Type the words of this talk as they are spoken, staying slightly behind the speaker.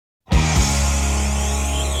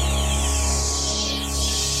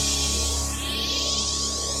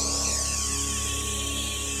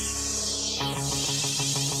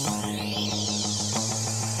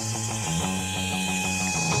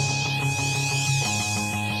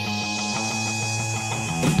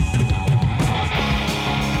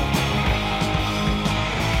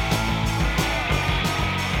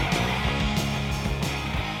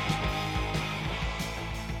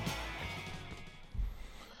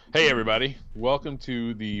Hey everybody, welcome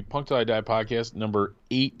to the Punk Till I Die podcast number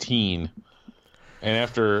 18. And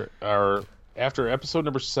after episode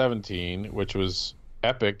number 17, which was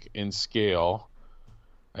epic in scale,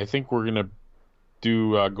 I think we're gonna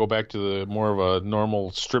do go back to the more of a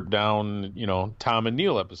normal stripped down, Tom and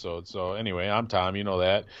Neil episode. So anyway, I'm Tom, you know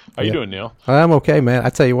that. How you Yeah, doing, Neil? I'm okay, man. I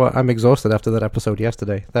tell you what, I'm exhausted after that episode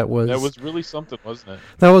yesterday. That That was was really something, wasn't it?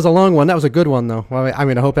 that was a long one. That was a good one, though. Well, I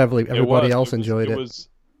hope It everybody was. else enjoyed It it. was.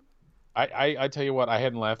 I tell you what, I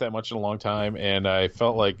hadn't laughed that much in a long time, and I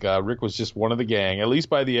felt like Rick was just one of the gang, at least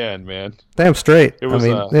by the end, man. Damn straight. It was,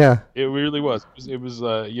 Yeah, it really was.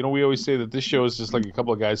 We always say that this show is just like a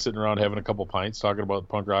couple of guys sitting around having a couple pints talking about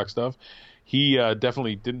punk rock stuff. He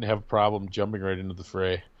definitely didn't have a problem jumping right into the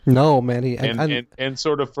fray. no, man. And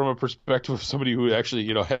sort of from a perspective of somebody who actually,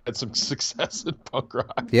 had some success in punk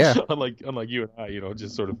rock, Yeah, unlike you and I,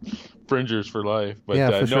 just sort of fringers for life. But yeah,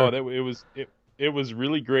 for no, sure. it was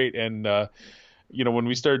really great. And when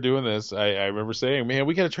we started doing this, I remember saying, man,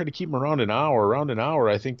 we got to try to keep them around an hour. Around an hour,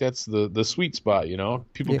 I think that's the sweet spot.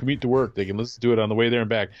 People Yeah. commute to work; they can listen to it on the way there and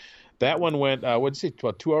back. That one went, what'd you say,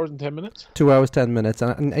 about 2 hours and 10 minutes? 2 hours 10 minutes,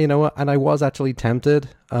 and you know what? And I was actually tempted.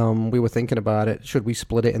 We were thinking about it. Should we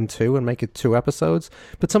split it in two and make it two episodes?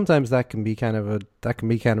 But sometimes that can be kind of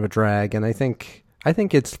a drag. And I think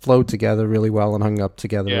it's flowed together really well and hung up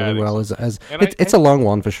together Yeah, I really think well. so. As And it's a long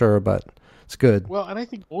one for sure, but it's good. well, and I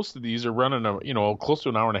think most of these are running, close to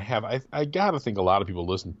an hour and a half. I gotta think a lot of people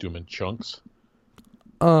listen to them in chunks.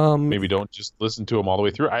 Um, Maybe don't just listen to them all the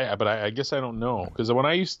way through. But I guess I don't know, because when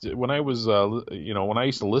I used to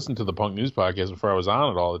listen to the Punk News podcast before I was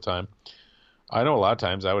on it all the time, I know a lot of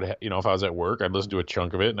times I would, if I was at work, I'd listen to a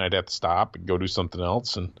chunk of it and I'd have to stop and go do something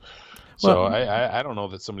else. And so well, I don't know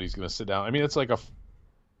that somebody's going to sit down. I mean, it's like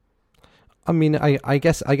I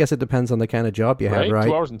guess it depends on the kind of job you have, right, right?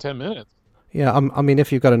 2 hours and 10 minutes. Yeah, I mean,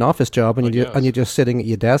 if you've got an office job and I you and guess you're just sitting at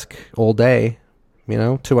your desk all day,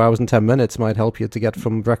 2 hours and 10 minutes might help you to get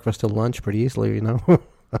from breakfast to lunch pretty easily.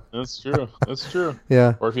 that's true. That's true.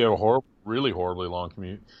 Yeah, Or if you have a really horribly long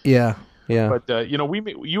commute. yeah, yeah. But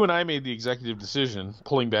you and I made the executive decision,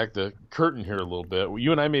 pulling back the curtain here a little bit.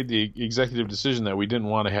 You and I made the executive decision that we didn't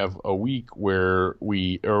want to have a week where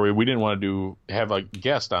we didn't want to have a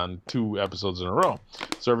guest on two episodes in a row.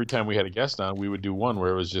 So every time we had a guest on, we would do one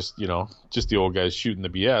where it was just the old guys shooting the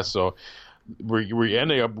BS. So we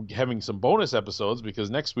ended up having some bonus episodes because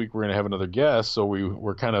next week we're going to have another guest. So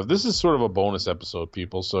we're kind of, this is sort of a bonus episode,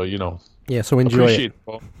 people. So Yeah, so enjoy appreciate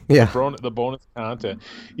it. Yeah, the bonus content,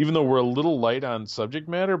 even though we're a little light on subject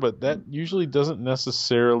matter, but that usually doesn't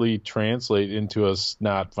necessarily translate into us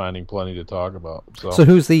not finding plenty to talk about. So, so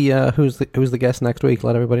who's the guest next week?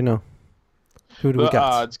 Let everybody know. Who do we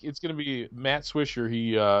got? it's going to be Matt Swisher.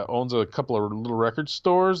 He owns a couple of little record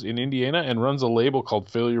stores in Indiana and runs a label called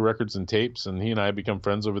Failure Records and Tapes. And he and I have become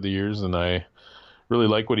friends over the years, and I really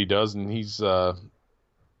like what he does. And he's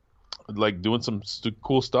like doing some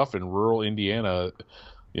cool stuff in rural Indiana.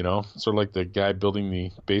 Sort of like the guy building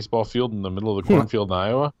the baseball field in the middle of the cornfield in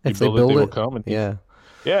Iowa. You If they build it, build they will it, come. And yeah.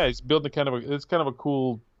 yeah, he's building it's kind of a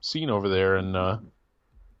cool scene over there. And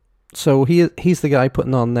So he's the guy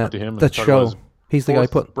putting on to him and that talk about show. He's the guy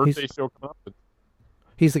fourth putting birthday show coming up.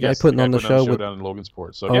 he's the guy Yes, putting on the show with. down in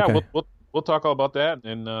Logansport. So yeah, Okay. we'll talk all about that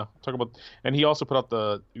and talk about. And he also put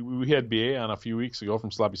out we had BA on a few weeks ago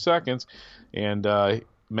from Sloppy Seconds, and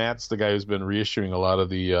Matt's the guy who's been reissuing a lot of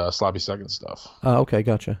the Sloppy Seconds stuff. Okay,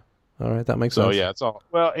 gotcha. All right, that makes So sense. yeah, it's all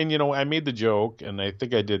well. And I made the joke, and I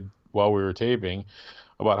think I did while we were taping,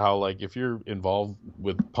 about how like if you're involved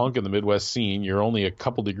with punk in the Midwest scene, you're only a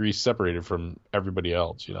couple degrees separated from everybody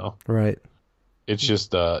else. Right. It's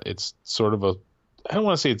just it's sort of I don't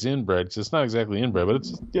want to say it's inbred because it's not exactly inbred, but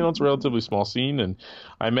it's it's a relatively small scene. And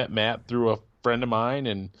I met Matt through a friend of mine,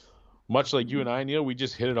 and much like you and I, Neil, we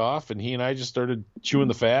just hit it off, and he and I just started chewing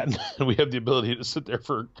the fat, and we have the ability to sit there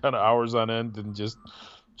for kind of hours on end and just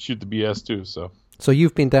shoot the BS too. So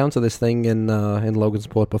you've been down to this thing in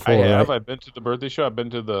Logansport before, I have. right? I've been to the birthday show. I've been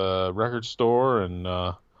to the record store, and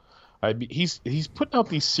he's putting out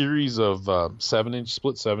these series of 7-inch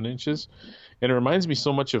split 7-inches. And it reminds me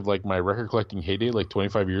so much of like my record collecting heyday, like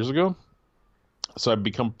 25 years ago. So I've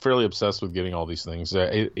become fairly obsessed with getting all these things.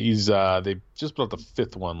 They just put out the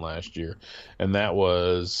fifth one last year, and that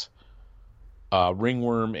was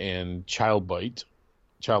Ringworm and Childbite.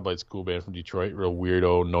 Childbite's a cool band from Detroit, real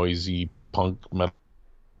weirdo, noisy punk metal.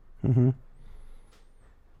 Mm-hmm.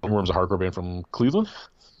 Ringworm's a hardcore band from Cleveland.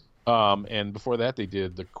 And before that, they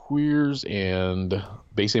did the Queers and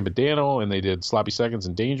Bass and Badano, and they did Sloppy Seconds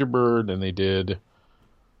and Danger Bird, and they did,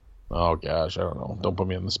 oh gosh, I don't know. Don't put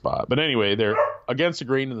me on the spot. But anyway, they're Against the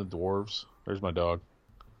Grain and the Dwarves. There's my dog.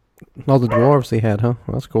 All the dwarves he had, huh?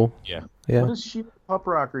 That's cool. Yeah. Yeah. What is she Pup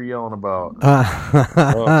Rocker yelling about?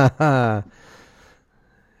 Oh.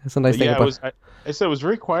 It's a nice But thing yeah, about. I said it was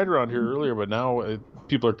very quiet around here earlier, but now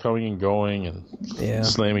people are coming and going and Yeah.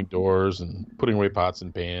 slamming doors and putting away pots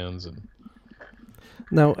and pans. And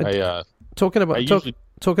Now, I talking I about usually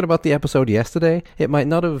talking about the episode yesterday, it might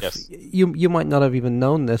not have yes. you might not have even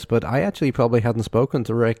known this, but I actually probably hadn't spoken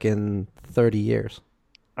to Rick in 30 years.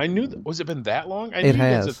 I knew was it been that long? I knew It you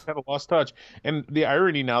guys had has. kind of lost touch. And the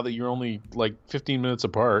irony now that you're only like 15 minutes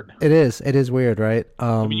apart. It is. It is weird, right?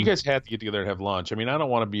 I mean, you guys have to get together and have lunch. I mean, I don't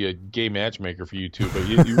want to be a gay matchmaker for you two, but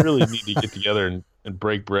you really need to get together and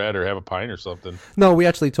break bread or have a pint or something. No, we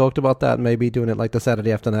actually talked about that, maybe doing it like the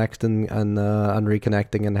Saturday after next and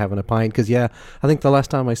reconnecting and having a pint. Because yeah, I think the last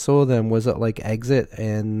time I saw them was at like Exit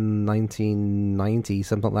in 1990,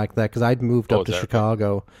 something like that. Because I'd moved Oh, up is to that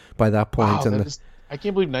Chicago by that point, wow? and I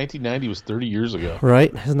can't believe 1990 was 30 years ago.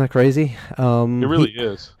 right, isn't that crazy? It really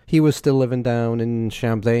is. He was still living down in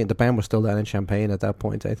Champaign. The band was still down in Champaign at that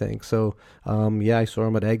point, I think. So, yeah, I saw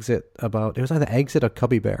him at Exit about it was either Exit or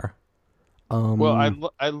Cubby Bear. Well,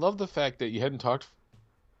 I love the fact that you hadn't talked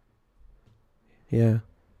Yeah.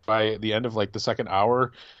 by the end of like the second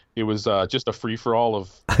hour. It was just a free for all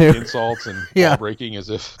of insults and Yeah. ball breaking, as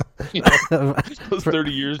if those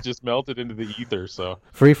 30 years just melted into the ether. So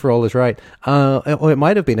Free for all is right. It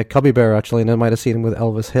might have been a Cubby Bear actually, and I might have seen him with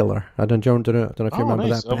Elvis Hiller. I don't know if you remember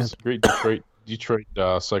nice. that That was band. a great Detroit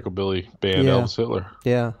psychobilly band, Yeah. Elvis Hitler.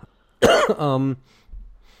 Yeah.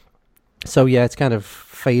 So yeah, it's kind of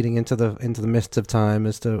fading into the mists of time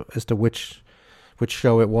as to which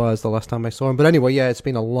show it was the last time I saw him. But anyway, yeah, it's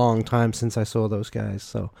been a long time since I saw those guys.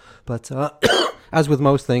 So, but as with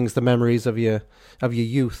most things, the memories of your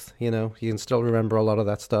youth, you can still remember a lot of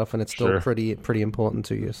that stuff, and it's still Sure. pretty important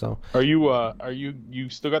to you. So, Are you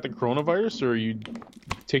still got the coronavirus, or you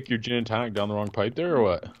take your gin and tonic down the wrong pipe there, or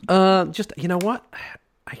what? just you know what,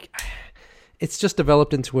 I it's just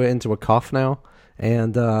developed into a cough now,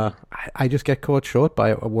 and I just get caught short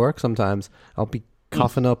by it at work sometimes. I'll be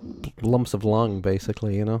coughing up lumps of lung,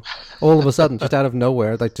 basically, all of a sudden, just out of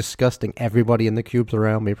nowhere, like disgusting everybody in the cubes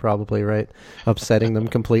around me, probably, right, upsetting them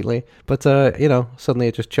completely. But suddenly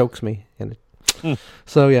it just chokes me,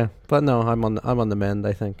 so yeah. But no, I'm on the mend,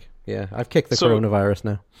 I think. Yeah, I've kicked the So- coronavirus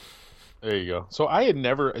now. There you go. So I had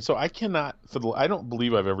never. So I cannot. I don't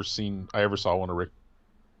believe I ever saw one of Rick.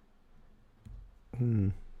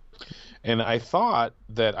 And I thought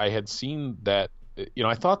that I had seen that.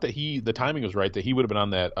 I thought that the timing was right, that he would have been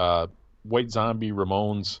on that White Zombie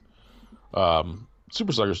Ramones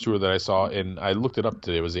Super Sluggers tour that I saw, and I looked it up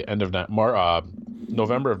today. It was the end of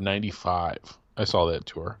November of '95. I saw that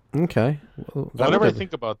tour. Okay. Well, Whenever I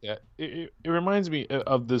think about that, it reminds me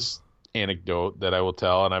of this anecdote that I will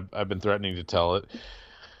tell, and I've been threatening to tell it.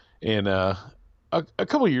 And a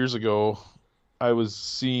couple of years ago, I was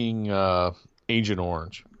seeing Agent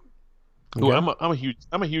Orange. Who Okay.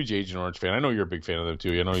 I'm a huge Agent Orange fan. I know you're a big fan of them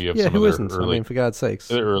too. I know you have Yeah, some who of their isn't? I early, mean, for God's sakes,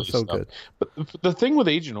 their early so stuff. good. But the thing with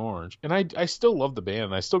Agent Orange, and I still love the band,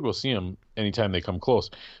 and I still go see them anytime they come close.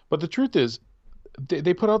 But the truth is,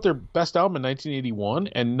 they put out their best album in 1981,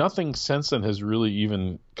 and nothing since then has really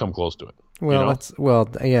even come close to it. Well,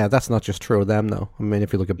 that's not just true of them, though. I mean,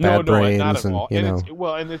 if you look at No, Bad not Brains, at all.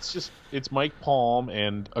 and It's Mike Palm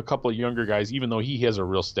and a couple of younger guys. Even though he has a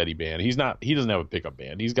real steady band, he doesn't have a pickup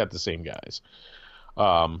band. He's got the same guys.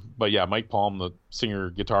 But yeah, Mike Palm, the singer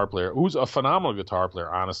guitar player, who's a phenomenal guitar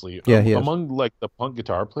player, honestly. Yeah, he is. Among like the punk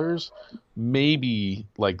guitar players, maybe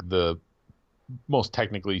like the most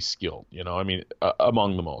technically skilled, I mean,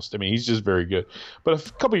 among the most. I mean, he's just very good. But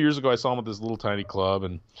a couple years ago, I saw him at this little tiny club,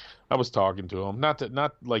 and I was talking to him. Not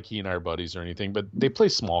like he and I are buddies or anything, but they play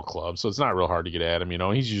small clubs, so it's not real hard to get at him.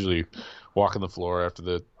 He's usually walking the floor after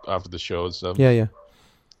the show and stuff. yeah.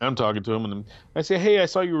 I'm talking to him, and I say, "Hey, I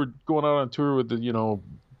saw you were going out on tour with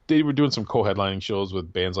they were doing some co-headlining shows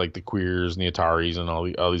with bands like the Queers and the Ataris and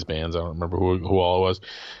all these bands. I don't remember who all it was."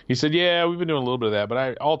 He said, "Yeah, we've been doing a little bit of that, but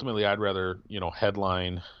I'd rather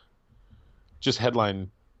headline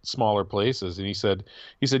smaller places." And he said,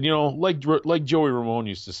 like Joey Ramone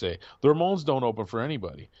used to say, the Ramones don't open for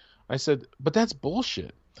anybody. I said, "But that's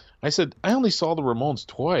bullshit." I said, "I only saw the Ramones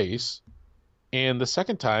twice. And the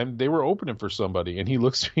second time they were opening for somebody," and he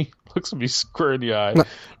looks at me square in the eye,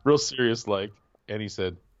 real serious like, and he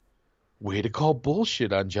said, "Way to call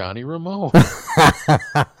bullshit on Johnny Ramone."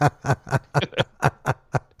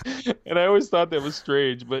 And I always thought that was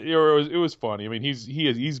strange, but it was funny. I mean,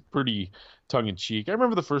 he's pretty tongue in cheek. I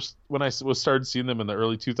remember the first when I started seeing them in the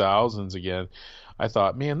early 2000s again. I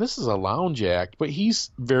thought, man, this is a lounge act, but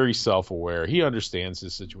he's very self-aware. He understands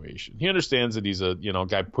his situation. He understands that he's a,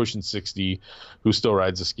 guy pushing 60 who still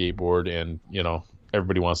rides a skateboard, and,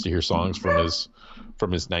 everybody wants to hear songs from his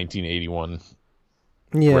 1981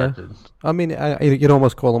 Yeah, record. I mean, you'd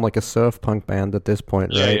almost call them like a surf punk band at this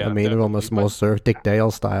point, Yeah, right? yeah, I mean, they're definitely. almost more But surf Dick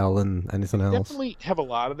Dale style than anything else. definitely have a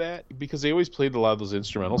lot of that because they always played a lot of those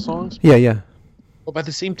instrumental songs. Yeah, yeah, But by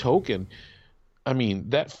the same token, I mean,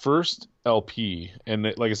 that first LP, and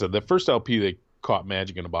like I said, that first LP, they caught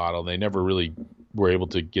Magic in a Bottle. They never really were able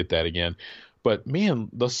to get that again. But man,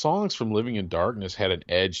 the songs from Living in Darkness had an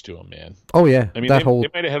edge to them, man. oh yeah, I mean, that they whole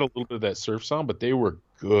might have had a little bit of that surf song, but they were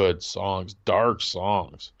good songs, dark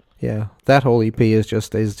songs. yeah, that whole EP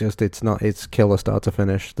it's killer start to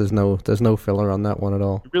finish. There's no filler on that one at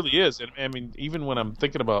all. It really is. And I mean, even when I'm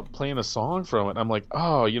thinking about playing a song from it, I'm like,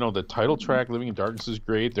 oh, the title track, Living in Darkness, is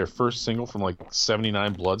great. Their first single from like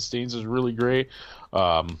 '79, Bloodstains, is really great.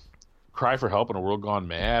 Cry for Help in a World Gone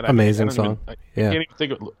Mad. Amazing I song. I Yeah. can't even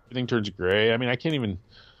think of Everything Turns Gray. I mean, I can't even.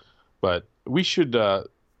 But we should.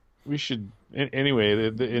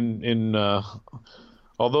 Anyway.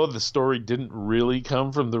 Although the story didn't really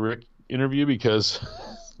come from the Rick interview because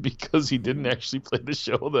because he didn't actually play the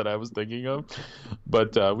show that I was thinking of,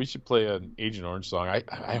 but we should play an Agent Orange song.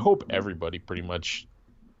 I hope everybody pretty much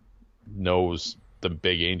knows the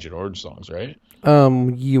big Agent Orange songs, right?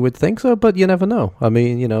 You would think so, but you never know. I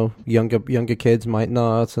mean, younger kids might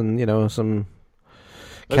not, and some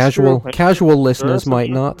That's casual true. casual There are listeners some might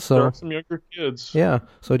young- not. There So are some younger kids yeah.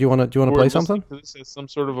 So do you want to who are play listening something? to this as some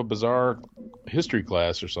sort of a bizarre history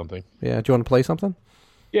class or something. Yeah. Do you want to play something?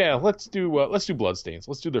 Yeah, let's do Bloodstains.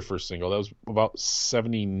 Let's do their first single. That was about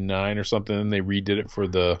 '79 or something, and they redid it for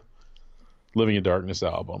the Living in Darkness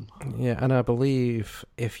album. Yeah, and I believe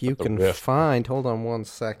if you The can riff. find, hold on one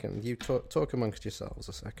second. You talk amongst yourselves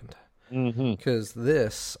a second, Mm-hmm. because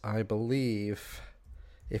this, I believe,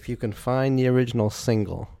 if you can find the original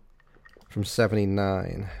single from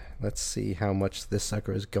 '79, let's see how much this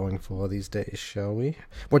sucker is going for these days, shall we?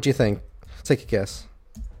 What do you think? Take a guess.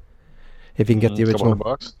 If you can get the Couple original, hundred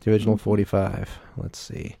bucks. the original 45. Let's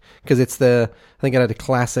see, because I think it had a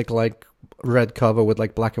classic like red cover with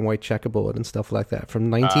like black and white checkerboard and stuff like that from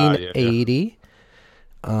 1980.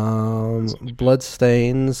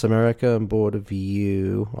 Bloodstains, America, and Board of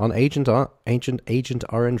View on Agent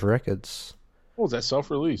Orange Records. Oh, is that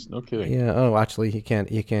self-released? No kidding. Yeah. Oh, actually, you can't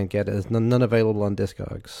get it. There's none available on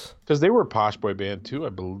Discogs. Because they were a Posh Boy band too, I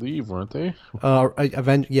believe, weren't they?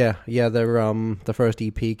 Yeah. Their the first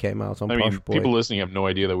EP came out on I Posh mean, Boy. people listening have no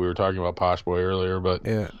idea that we were talking about Posh Boy earlier, but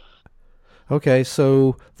Yeah. Okay,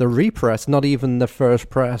 so the repress, not even the first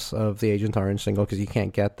press of the Agent Orange single, because you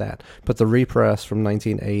can't get that, but the repress from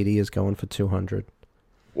 1980 is going for $200.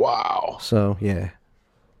 wow, So yeah,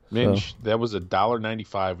 man, So- that was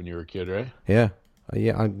 $1.95 when you were a kid, right? yeah.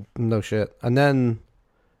 No shit. And then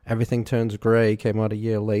Everything Turns Gray came out a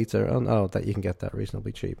year later. That you can get that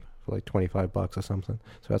reasonably cheap for like $25 or something.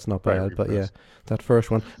 So that's not Right, bad. But yeah, repress. that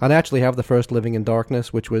first one. I actually have the first Living in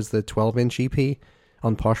Darkness, which was the 12-inch EP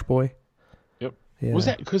on Posh Boy. Yep. Yeah. Was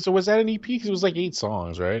that an EP? Because it was like 8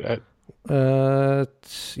 songs, right?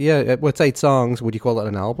 Yeah. What's 8 songs? Would you call it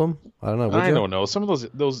an album? I don't know. Would I you? don't know. Some of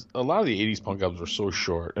those a lot of the '80s punk albums were so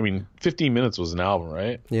short. I mean, 15 minutes was an album,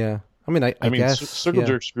 right? Yeah. I mean, I I mean, guess. Circle yeah.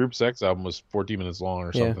 Jerk's Group Sex album was 14 minutes long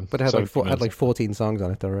or Yeah, something. but it had 17 had like minutes. 14 songs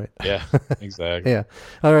on it, though, right? Yeah, exactly. Yeah.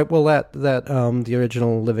 All right. Well, that the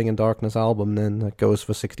original Living in Darkness album then that goes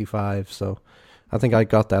for 65. So, I think I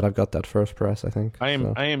got that. I've got that first press. I think. I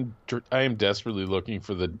So. am desperately looking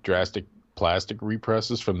for the drastic plastic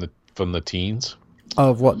represses from the teens.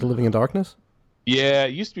 Of what, the Living in Darkness? Yeah,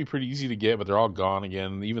 it used to be pretty easy to get, but they're all gone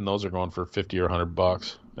again. Even those are going for 50 or 100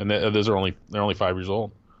 bucks, and those are only 5 years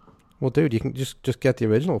old. Well, dude, you can just get the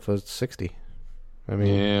original for 60. I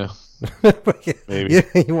mean, Yeah, maybe. Yeah,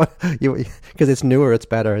 because it's newer, it's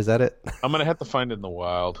better. Is that it? I'm gonna have to find it in the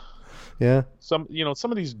wild. Yeah. Some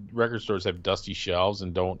of these record stores have dusty shelves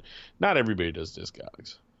and don't. Not everybody does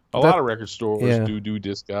Discogs. A That- lot of record stores yeah. do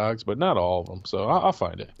Discogs, but not all of them. So I'll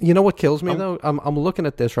find it. You know what kills me though? I'm looking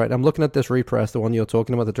at this, right? I'm looking at this repress, the one you're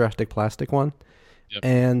talking about, the drastic plastic one. Yep.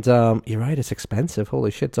 And you're right, it's expensive. Holy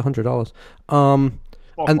shit, it's $100.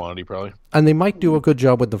 Small And- quantity, probably. And they might do a good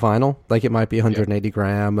job with the vinyl. Like it might be 180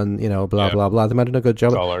 gram and, blah, Yeah. blah, blah. They might have done a good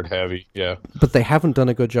job. Colored, heavy. Yeah. But they haven't done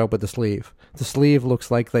a good job with the sleeve. The sleeve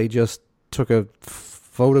looks like they just took a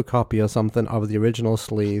photocopy or something of the original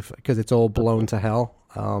sleeve because it's all blown to hell.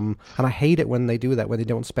 And I hate it when they do that, when they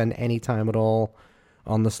don't spend any time at all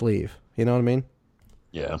on the sleeve. You know what I mean?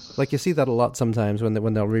 Yeah. Like you see that a lot sometimes when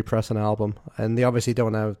they'll repress an album, and they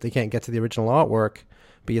can't get to the original artwork,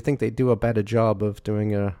 but you think they do a better job of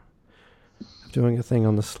doing a thing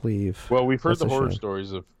on the sleeve. Well, we've heard That's the a horror shame.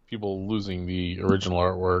 stories of people losing the original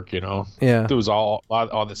artwork. Yeah. It was all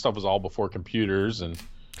that stuff was all before computers, and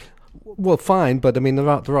Well, fine, but I mean there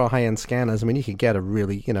are high end scanners. I mean you could get a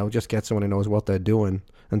really just get someone who knows what they're doing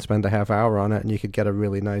and spend a half hour on it, and you could get a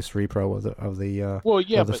really nice repro well,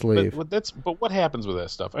 yeah, of the sleeve. but what happens with that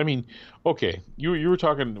stuff? I mean, okay, you were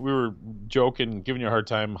talking, we were joking, giving you a hard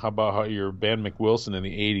time about how your band McWilson in the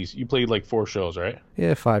 '80s. You played like 4 shows, right?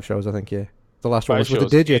 Yeah, 5 shows I think. Yeah, the last one 5 was with the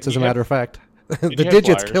shows. Digits, And as a matter of fact. and The you had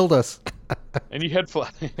Digits flyers. killed us. And you had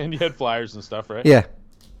and you had flyers and stuff, right? Yeah,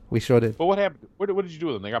 we sure did. But what happened? What did you do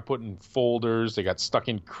with them? They got put in folders. They got stuck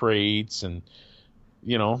in crates, and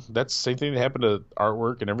that's the same thing that happened to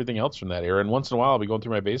artwork and everything else from that era. And once in a while, I'll be going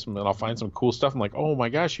through my basement and I'll find some cool stuff. I'm like, oh my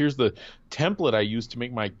gosh, here's the template I used to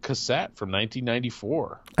make my cassette from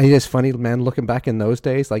 1994. And it's funny, man, looking back in those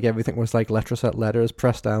days, like everything was like Letraset letters,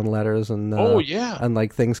 pressed down letters, and Oh yeah. and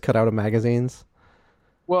like things cut out of magazines.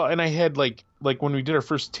 Well, and I had like when we did our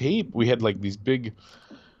first tape, we had like these big,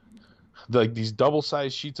 like these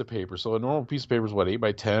double-sized sheets of paper. So a normal piece of paper is what, 8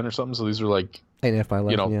 by 10 or something. So these are like 8.5 by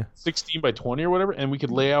 11, yeah. 16 by 20 or whatever, and we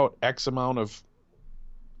could lay out X amount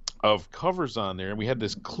of covers on there, and we had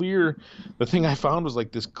this clear. The thing I found was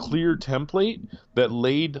like this clear template that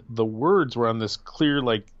laid the words were on this clear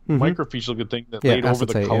like microfiche looking thing that laid over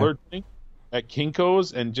the acetate, colored thing at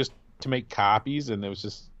Kinko's, and just to make copies, and it was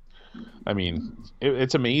just. I mean,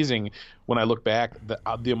 it's amazing when I look back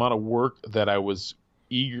the amount of work that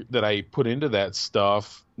I put into that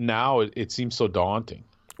stuff. Now it seems so daunting.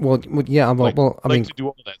 Well, yeah. I mean, to do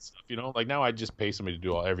all that stuff, like now I just pay somebody to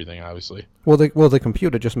do everything, obviously. the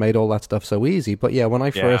computer just made all that stuff so easy. But yeah, when I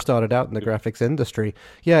first started out in the graphics industry,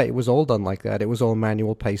 yeah, it was all done like that. It was all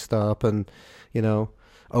manual paste up and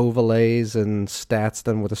overlays and stats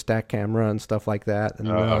done with a stack camera and stuff like that. And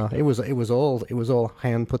Okay. it was all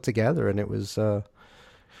hand put together, and it was.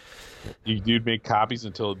 You'd make copies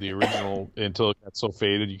until it got so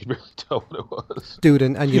faded you could barely tell what it was. Dude,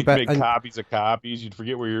 and You'd make copies of copies. You'd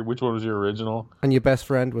forget which one was your original. And your best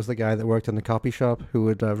friend was the guy that worked in the copy shop who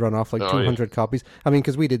would run off like 200 copies. I mean,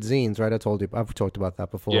 because we did zines, right? I've talked about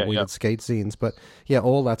that before. Yeah, we did skate zines, but yeah,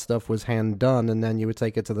 all that stuff was hand done, and then you would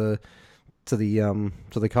take it to the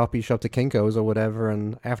copy shop, to Kinko's or whatever,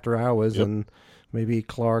 and after hours, and maybe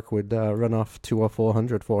Clark would run off 200 or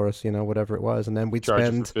 400 for us, whatever it was, and then we'd Charge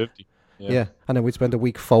spend you for 50. Yeah, and then we'd spend a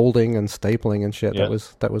week folding and stapling and shit. Yeah.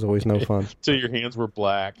 That was always no fun. Till your hands were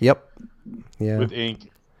black. Yep. Yeah. With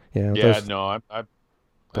ink. Yeah. Yeah.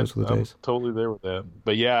 Those were the days. I'm totally there with that.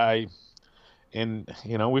 But yeah,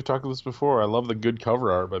 we've talked about this before. I love the good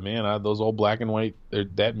cover art, but man, those old black and white,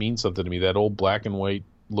 that means something to me. That old black and white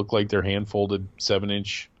look like they're hand folded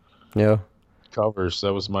 7-inch. Yeah. Covers.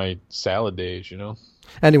 That was my salad days.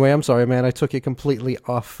 Anyway, I'm sorry, man. I took you completely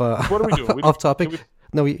off. What are we doing? Off topic.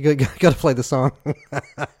 No, you got to play the song.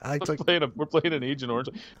 We're playing an Agent Orange.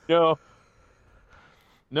 No,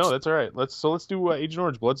 that's all right. Let's do Agent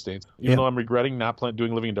Orange Bloodstains. Even though I'm regretting not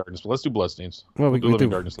doing Living in Darkness, but let's do Bloodstains. Well, we Living in could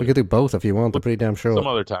Darkness do both if you want. They're pretty damn short. Some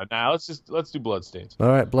other time. Now let's do Bloodstains. All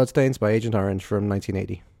right, Bloodstains by Agent Orange from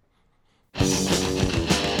 1980.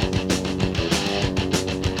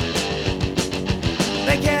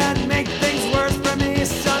 They can make things worse for me.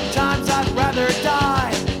 Sometimes I'd rather die.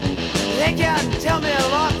 They can tell me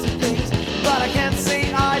lots of things, but I can't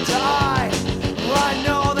see eye to eye. I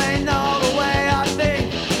know they know the way I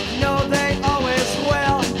think. No, they always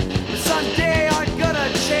will. But someday I'm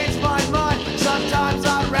gonna change my mind. Sometimes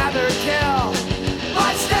I'd rather kill.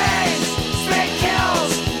 Bloodstains, straight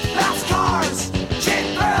kills, fast cars, cheap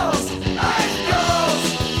thrills, nice girls,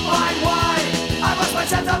 fine wine. I lost my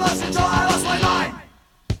sense, I lost control, I lost my mind.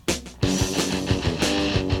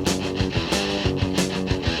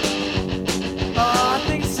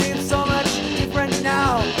 Things seem so much different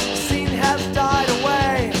now. The scene has died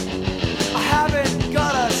away. I haven't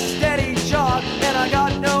got a steady job and I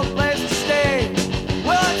got no place to stay.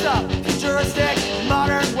 Well, it's a futuristic,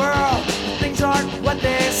 modern world. Things aren't what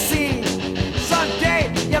they seem.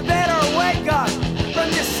 Someday you better wake up from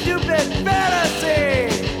this stupid fantasy.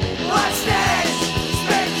 Bloodstains,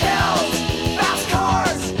 straight kills, fast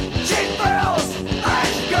cars, cheap thrills,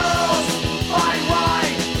 nice girls, fine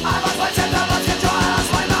wine. I lost my sense, I lost control, I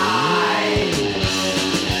lost my mind.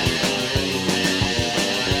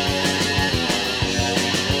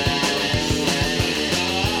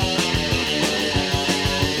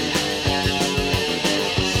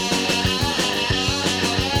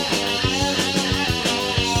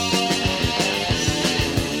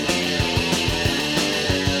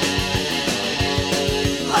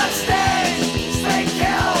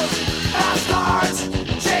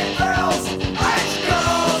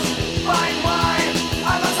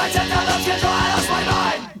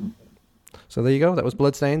 So there you go. That was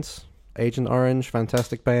Bloodstains. Agent Orange,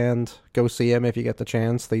 fantastic band. Go see them if you get the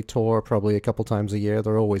chance. They tour probably a couple times a year.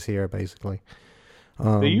 They're always here, basically.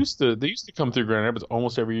 They used to come through Grand Rapids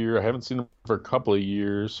almost every year. I haven't seen them for a couple of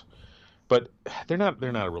years, but they're not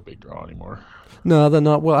a real big draw anymore. No, they're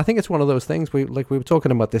not. Well, I think it's one of those things. We were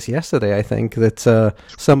talking about this yesterday. I think that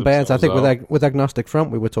some bands. I think with Agnostic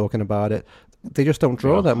Front, we were talking about it. They just don't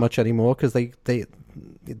draw that much anymore because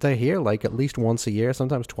they're here like at least once a year,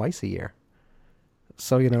 sometimes twice a year.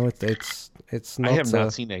 So it's not. I have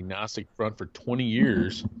not seen Agnostic Front for 20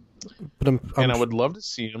 years, but and I would love to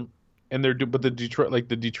see them. And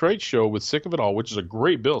the Detroit show with Sick of It All, which is a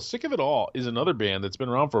great bill. Sick of It All is another band that's been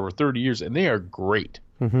around for over 30 years, and they are great.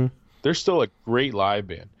 Mm-hmm. They're still a great live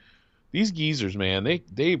band. These geezers, man, they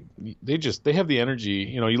have the energy.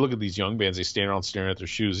 You look at these young bands, they stand around staring at their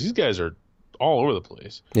shoes. These guys are all over the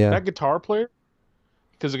place. Yeah. That guitar player,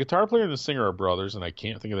 because the guitar player and the singer are brothers, and I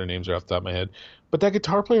can't think of their names right off the top of my head. But that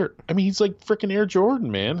guitar player, I mean, he's like freaking Air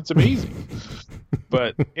Jordan, man. It's amazing.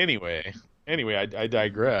 But anyway, I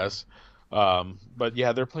digress. But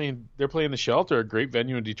yeah, they're playing the Shelter, a great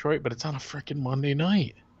venue in Detroit, but it's on a freaking Monday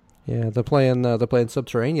night. Yeah, they're playing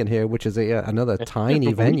Subterranean here, which is another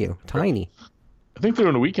tiny venue. Tiny. I think they're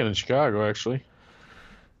doing a weekend in Chicago, actually.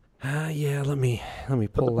 Yeah, let me pull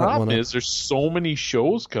that one up. The problem is there's so many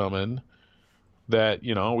shows coming that,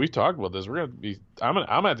 we've talked about this. I'm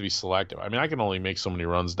gonna have to be selective. I mean, I can only make so many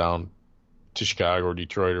runs down to Chicago or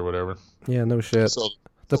Detroit or whatever. Yeah, no shit. So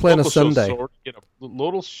they're playing a Sunday.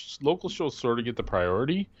 Local shows sort of get the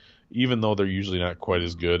priority, even though they're usually not quite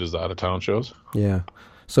as good as the out of town shows. Yeah.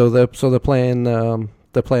 So they're playing on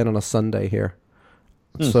a Sunday here.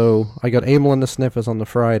 So I got Amyl and the Sniffers on the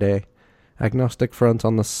Friday, Agnostic Front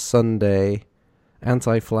on the Sunday,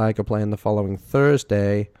 Anti-Flag are playing the following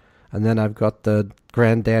Thursday, and then I've got the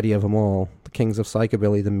granddaddy of them all, the Kings of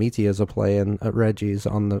Psychobilly, the Meteors are playing at Reggie's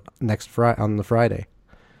on the Friday.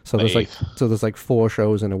 So there's like 4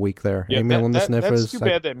 shows in a week there. Yeah, Amyl and the Sniffers. That's too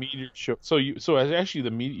bad that Meteor show. So actually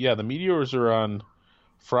the Meteors are on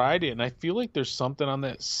Friday, and I feel like there's something on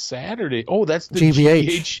that Saturday. Oh, that's the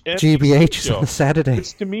GBH is on Saturday.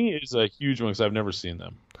 Which to me is a huge one because I've never seen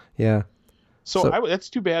them. Yeah. So that's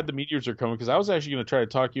too bad the Meteors are coming because I was actually going to try to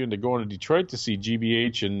talk you into going to Detroit to see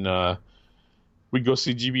GBH, and we'd go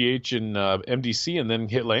see GBH and MDC and then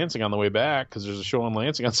hit Lansing on the way back because there's a show in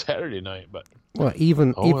Lansing on Saturday night. But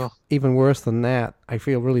even worse than that, I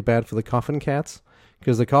feel really bad for the Coffin Cats.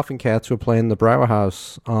 Because the Coffin Cats were playing the Brower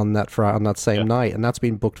House on that same night, and that's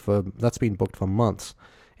been booked for months.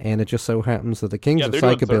 And it just so happens that the Kings of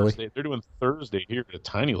Psychobilly, they're doing Thursday here at a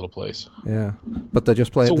tiny little place. Yeah, but they're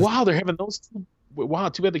just playing. So wow, they're having those two. Wow,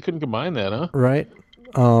 too bad they couldn't combine that, huh? Right.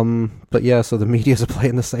 But yeah, so the Meteors are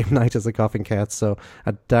playing the same night as the Coffin Cats. So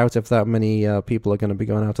I doubt if that many people are going to be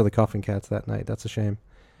going out to the Coffin Cats that night. That's a shame.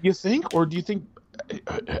 You think, or do you think?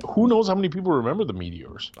 Who knows how many people remember the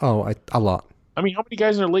Meteors? Oh, a lot. I mean, how many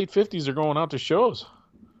guys in their late 50s are going out to shows?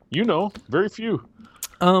 Very few.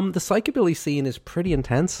 The psychobilly scene is pretty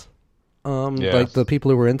intense. Like the people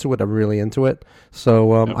who were into it are really into it.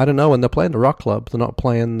 So I don't know. And they're playing the Rock Club. They're not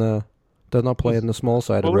playing the small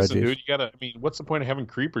side of Reggie's. Dude, what's the point of having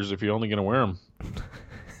creepers if you're only going to wear them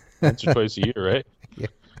once or twice a year, right? Yeah.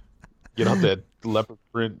 Get out that leopard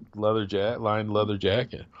print lined leather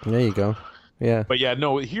jacket. There you go. Yeah. But yeah,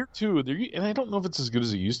 no, here too, and I don't know if it's as good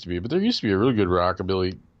as it used to be, but there used to be a really good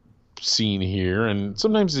rockabilly scene here, and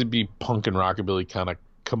sometimes it'd be punk and rockabilly kind of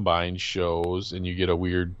combined shows, and you get a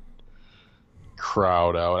weird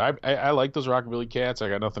crowd out. I like those rockabilly cats. I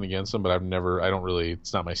got nothing against them, but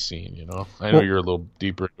it's not my scene, I know you're a little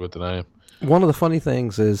deeper into it than I am. One of the funny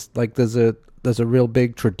things is, like, there's a real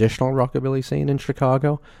big traditional rockabilly scene in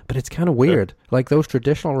Chicago, but it's kind of weird. Yeah. Like, those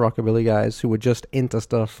traditional rockabilly guys who were just into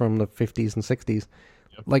stuff from the 50s and 60s,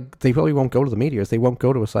 like, they probably won't go to the Meteors. They won't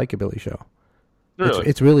go to a psychobilly show. Really?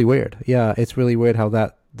 It's really weird. Yeah, it's really weird how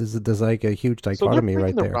there's like a huge dichotomy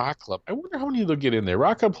right there. Rock Club. I wonder how many they'll get in there.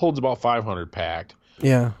 Rock Club holds about 500 packed.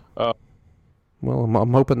 Yeah. Well,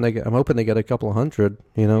 I'm hoping they get a couple of hundred.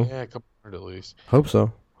 Yeah, a couple hundred at least. Hope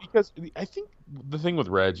so. Because I think the thing with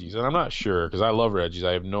Reggie's, and I'm not sure because I love Reggie's.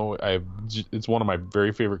 It's one of my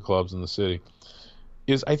very favorite clubs in the city.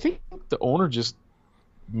 Is I think the owner just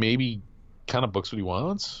maybe kind of books what he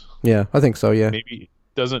wants. Yeah, I think so. Yeah, maybe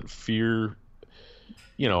doesn't fear.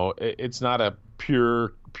 It's not a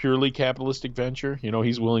purely capitalistic venture.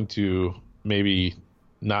 He's willing to maybe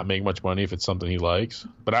not make much money if it's something he likes.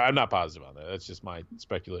 But I'm not positive on that. That's just my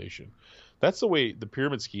speculation. That's the way the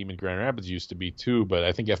pyramid scheme in Grand Rapids used to be too, but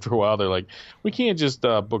I think after a while they're like, we can't just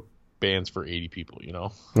book bands for 80 people,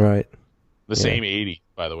 Right. The same 80,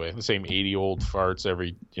 by the way. The same 80 old farts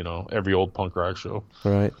every old punk rock show.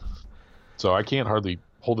 Right. So I can't hardly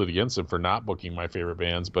hold it against him for not booking my favorite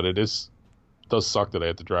bands, but it does suck that I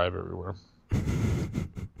have to drive everywhere.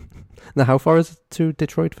 Now, how far is it to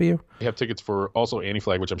Detroit for you? I have tickets for also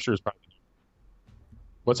Anti-Flag, which I'm sure is probably...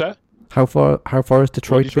 What's that? How far is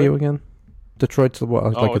Detroit for you again? Detroit to what?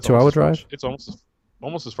 Like a 2-hour drive? It's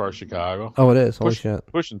almost as far as Chicago. Oh, it is. Holy shit.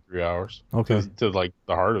 Pushing 3 hours. Okay. To like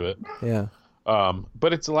the heart of it. Yeah.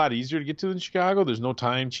 But it's a lot easier to get to than Chicago. There's no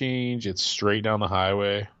time change. It's straight down the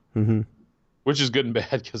highway. Mm-hmm. Which is good and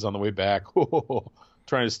bad because on the way back,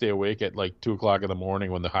 trying to stay awake at like 2 o'clock in the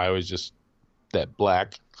morning when the highway's just that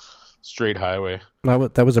black straight highway.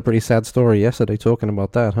 That was a pretty sad story yesterday talking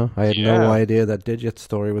about that, huh? I had no idea that Digit's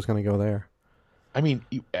story was going to go there. I mean,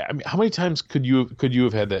 how many times could you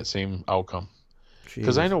have had that same outcome?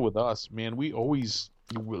 Because I know with us, man, we always,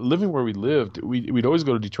 living where we lived, we'd always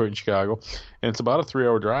go to Detroit and Chicago, and it's about a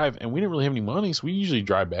 3-hour drive, and we didn't really have any money, so we usually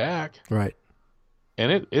drive back. Right.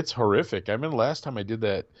 And it's horrific. I remember the last time I did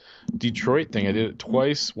that Detroit thing, I did it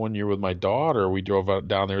twice. One year with my daughter. We drove out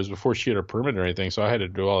down there. It was before she had a permit or anything, so I had to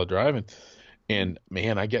do all the driving. And,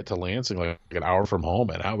 man, I get to Lansing like an hour from home,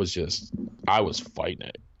 and I was fighting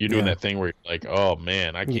it. You're doing that thing where you're like, oh,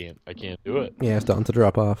 man, I can't do it. Yeah, it's starting to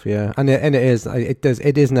drop off, yeah. And it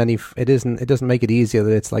doesn't make it easier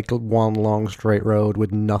that it's like one long straight road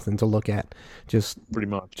with nothing to look at. Just pretty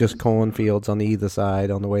much. Just cornfields on either side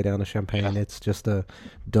on the way down to Champaign. Yeah. It's just a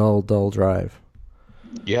dull drive.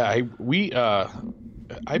 Yeah,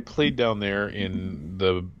 I played down there in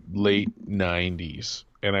the late 90s.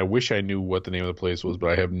 And I wish I knew what the name of the place was,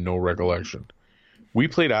 but I have no recollection. We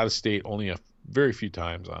played out of state only a very few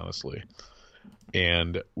times, honestly.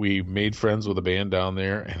 And we made friends with a band down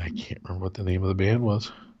there, and I can't remember what the name of the band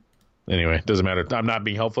was. Anyway, it doesn't matter. I'm not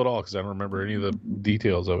being helpful at all because I don't remember any of the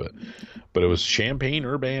details of it. But it was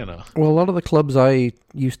Champaign-Urbana. Well, a lot of the clubs I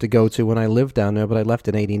used to go to when I lived down there, but I left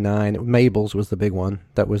in '89. Mabel's was the big one.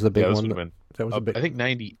 That was the big one. I think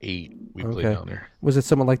 98 we played down there. Was it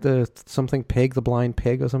something like something Pig, the Blind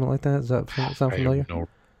Pig, or something like that? Does that sound familiar? I have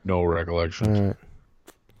no recollection. All right.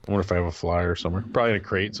 I wonder if I have a flyer somewhere. Probably in a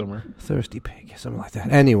crate somewhere. Thirsty Pig, something like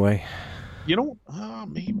that. Anyway.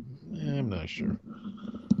 Maybe. I'm not sure.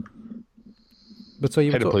 But so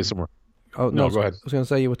you had to play somewhere. Oh no, go ahead. I was going to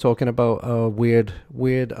say you were talking about weird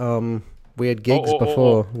gigs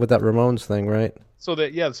before with that Ramones thing, right? So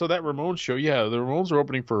that Ramones show, the Ramones were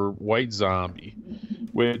opening for White Zombie,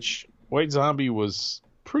 which White Zombie was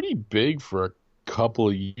pretty big for a couple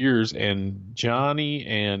of years, and Johnny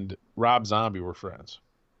and Rob Zombie were friends.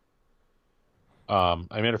 As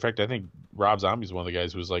a matter of fact, I think Rob Zombie is one of the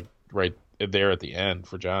guys who was like right there at the end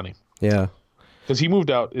for Johnny. Yeah. Because he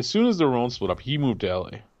moved out as soon as the Ramones split up. He moved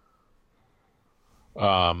to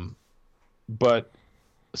LA. But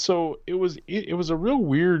so it was a real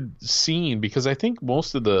weird scene because I think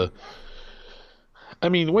most of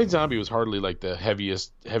White Zombie was hardly like the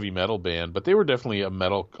heaviest heavy metal band, but they were definitely a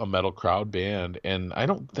metal crowd band, and I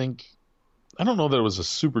don't know that it was a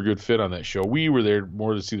super good fit on that show. We were there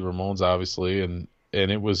more to see the Ramones, obviously, and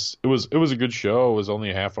it was a good show. It was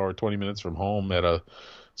only a half hour, 20 minutes from home at a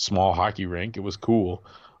small hockey rink. It was cool,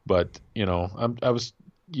 but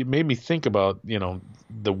you made me think about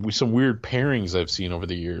some weird pairings I've seen over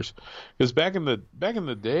the years. Because back in the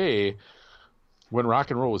day when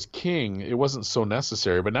rock and roll was king, it wasn't so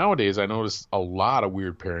necessary. But nowadays, I notice a lot of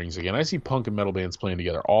weird pairings again. I see punk and metal bands playing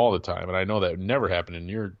together all the time, and I know that never happened in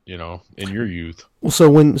your youth. Well, so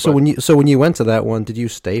when you went to that one, did you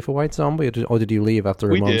stay for White Zombie, or did you leave after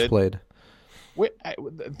Ramones played?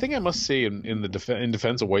 The thing I must say in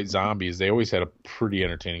defense of White Zombie is they always had a pretty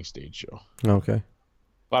entertaining stage show. Okay.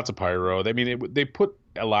 Lots of pyro. I mean, they put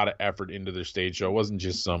a lot of effort into their stage show. It wasn't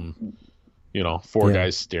just some, four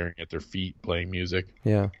guys staring at their feet playing music.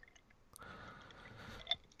 Yeah.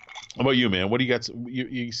 How about you, man? What do you got?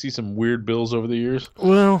 You see some weird bills over the years?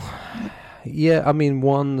 Well, yeah. I mean,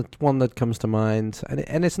 one that comes to mind,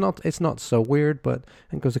 and it's not so weird, but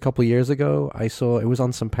I think it was a couple of years ago. I saw it was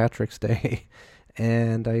on St. Patrick's Day,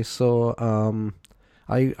 and I saw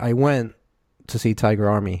I went to see Tiger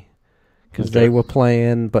Army. Because they were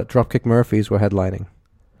playing, but Dropkick Murphys were headlining.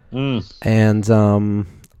 And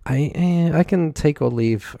I can take or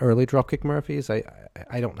leave early Dropkick Murphys. I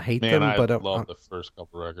don't hate them, but I love the first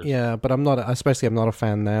couple records. Yeah, but I'm not a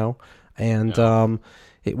fan now. And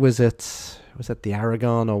it was at the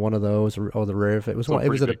Aragon or one of those or the Riv. It was at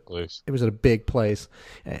a big place,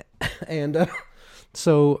 and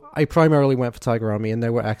so I primarily went for Tiger Army, and they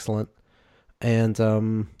were excellent. And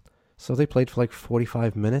So they played for like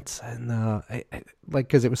 45 minutes, and like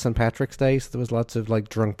because it was St. Patrick's Day, so there was lots of like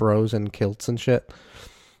drunk bros in kilts and shit.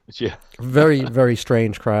 Yeah. Very, very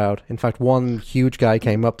strange crowd. In fact, one huge guy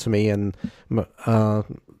came up to me, and the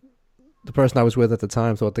person I was with at the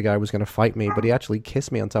time thought the guy was going to fight me, but he actually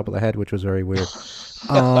kissed me on top of the head, which was very weird.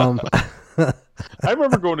 I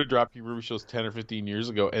remember going to Dropkick Murphy shows 10 or 15 years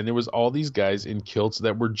ago, and there was all these guys in kilts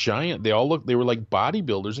that were giant. They were like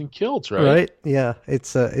bodybuilders in kilts, right? Right? Yeah,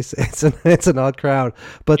 it's an odd crowd,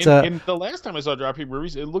 but and the last time I saw Dropkick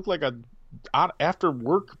Murphys, it looked like a after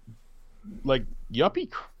work like yuppie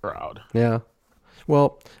crowd. Yeah.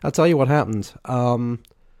 Well, I'll tell you what happened.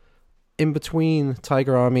 In between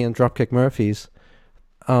Tiger Army and Dropkick Murphys,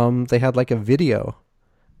 they had like a video,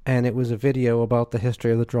 and it was a video about the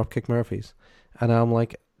history of the Dropkick Murphys. And I'm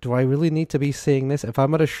like, do I really need to be seeing this? If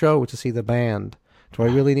I'm at a show to see the band, do I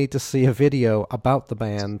really need to see a video about the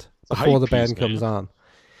band before the band comes on?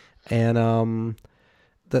 And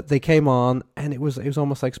that they came on, and it was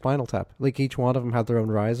almost like Spinal Tap. Like each one of them had their own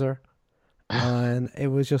riser, and it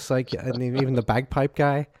was just like, and even the bagpipe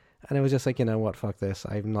guy. And it was just like, you know what, fuck this,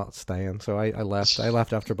 I'm not staying. So I left. I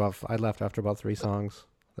left after about 3 songs.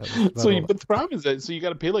 But the problem is that you got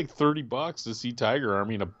to pay like $30 to see Tiger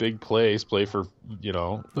Army in a big place, play for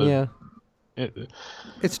yeah.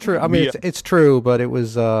 It's true. I mean, it's true, but it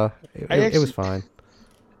was it was fine.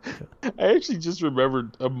 I actually just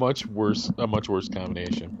remembered a much worse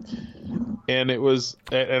combination, and it was,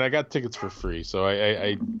 and I got tickets for free. So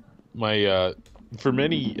I'm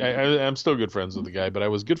still good friends with the guy, but I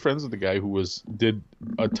was good friends with the guy who did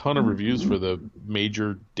a ton of reviews for the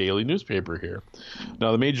major daily newspaper here.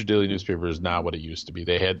 Now, the major daily newspaper is not what it used to be.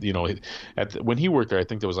 They had, when he worked there, I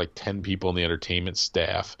think there was like 10 people in the entertainment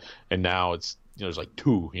staff, and now it's, there's like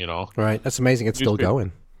 2, Right. That's amazing. It's still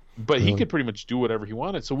going. But he could pretty much do whatever he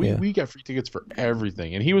wanted. So we got free tickets for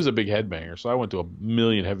everything. And he was a big headbanger, so I went to a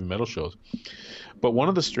million heavy metal shows. But one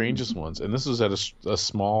of the strangest ones, and this was at a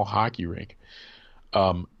small hockey rink,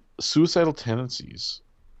 Suicidal Tendencies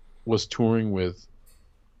was touring with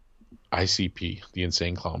ICP, the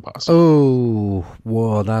Insane Clown Posse. Oh,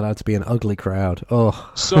 whoa, that had to be an ugly crowd.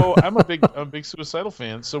 Oh, so I'm a big Suicidal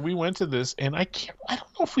fan. So we went to this, and I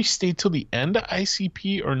don't know if we stayed till the end of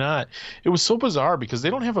ICP or not. It was so bizarre because they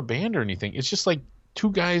don't have a band or anything. It's just like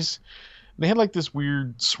 2 guys. They had like this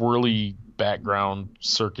weird swirly background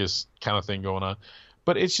circus kind of thing going on,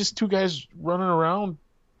 but it's just 2 guys running around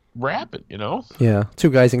rapping, Yeah, 2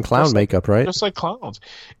 guys in clown makeup, right? Just like clowns.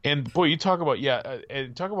 And boy, you talk about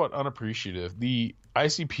unappreciative. The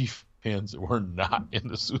ICP fans were not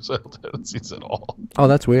into Suicidal Tendencies at all. Oh,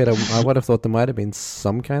 that's weird. I would have thought there might have been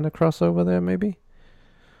some kind of crossover there, maybe.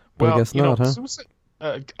 But I guess not, huh?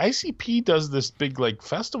 ICP does this big like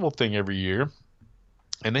festival thing every year,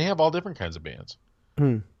 and they have all different kinds of bands.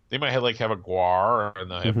 They might have a Gwar,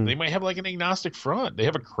 and they might have like an Agnostic Front. They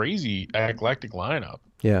have a crazy eclectic lineup.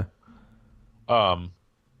 Yeah.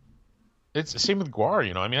 It's the same with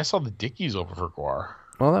Gwar, I mean, I saw the Dickies over for Gwar.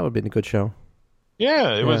 Well, that would have been a good show.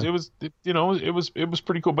 Yeah, it was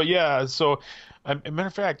pretty cool. But yeah, so as a matter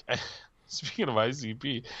of fact, speaking of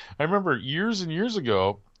ICP, I remember years and years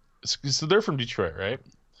ago. So they're from Detroit, right?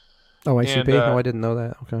 Oh, ICP. I didn't know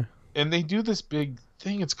that. Okay. And they do this big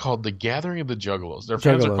thing. It's called the Gathering of the Juggalos. Their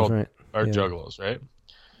fans are called Juggalos, right?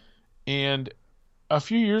 And a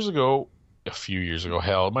few years ago,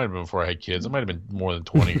 hell, it might have been before I had kids. It might have been more than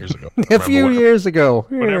 20 years ago. Years ago.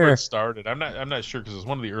 Whenever it started. I'm not sure because it was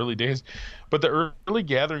one of the early days. But the early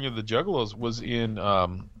Gathering of the Juggalos was in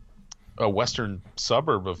a western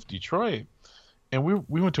suburb of Detroit. And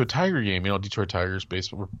we went to a Tiger game. Detroit Tigers,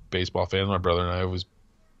 we're baseball fans. My brother and I was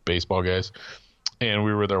baseball guys. And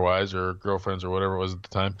we were their wives or girlfriends or whatever it was at the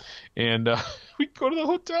time. And we go to the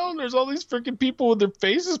hotel, and there's all these freaking people with their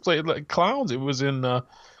faces played like clowns. It was in I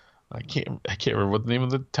can't remember what the name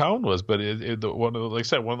of the town was, but one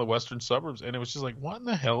of the western suburbs. And it was just like, what in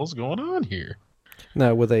the hell is going on here?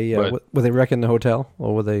 Now, were they wrecking the hotel,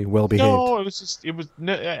 or were they well behaved? No, I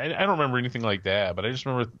don't remember anything like that. But I just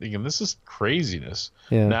remember thinking, this is craziness.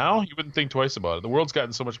 Yeah. Now you wouldn't think twice about it. The world's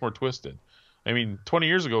gotten so much more twisted. I mean, 20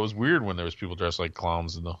 years ago, it was weird when there was people dressed like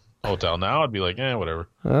clowns in the hotel. Now I'd be like, whatever.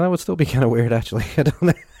 That would still be kind of weird, actually.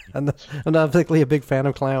 I'm not particularly a big fan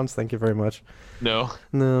of clowns. Thank you very much. No,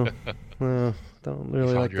 don't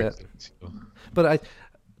really like that. But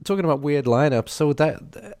talking about weird lineups. So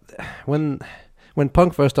that when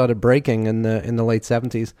punk first started breaking in the late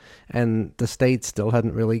 70s, and the States still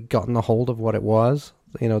hadn't really gotten a hold of what it was.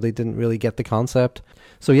 They didn't really get the concept.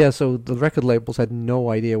 So the record labels had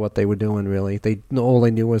no idea what they were doing, really. All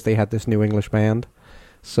they knew was they had this new English band.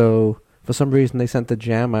 So for some reason they sent the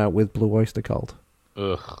Jam out with Blue Oyster Cult.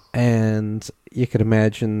 Ugh. and you could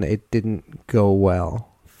imagine it didn't go well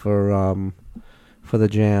for the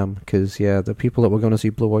Jam, because the people that were going to see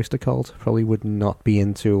Blue Oyster Cult probably would not be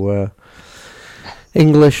into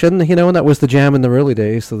English, and and that was the Jam in the early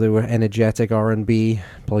days, so they were energetic R&B,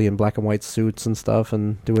 probably in black and white suits and stuff,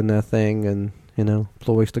 and doing their thing, and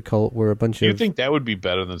Blue Oyster Cult were a bunch of... You think that would be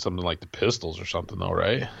better than something like the Pistols or something, though,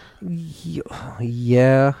 right?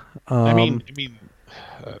 Yeah. I mean,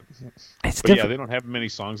 it's but they don't have many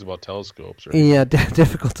songs about telescopes, right? Yeah,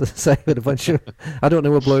 difficult to say with a bunch of... I don't know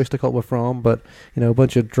where Blue Oyster Cult were from, but, a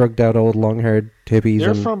bunch of drugged out old long-haired hippies.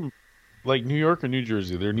 They're from, like, New York or New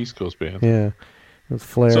Jersey. They're an East Coast band. Yeah. With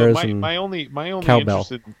flares and my only cowbell.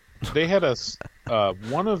 interest they had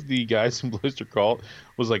one of the guys in Blue Oyster Cult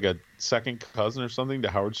was like a second cousin or something to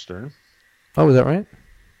Howard Stern. Oh, is that right?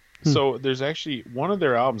 So there's actually one of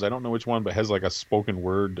their albums, I don't know which one, but has like a spoken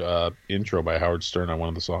word intro by Howard Stern on one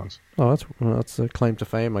of the songs. Oh, that's a claim to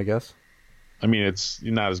fame, I guess. I mean, it's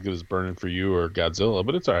not as good as Burning for You or Godzilla,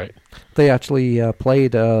 but it's all right. They actually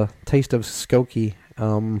played Taste of Skokie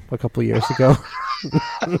a couple of years ago.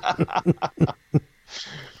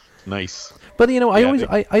 Nice. But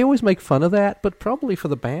I always make fun of that, but probably for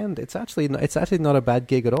the band, it's actually not a bad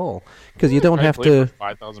gig at all, because you don't have to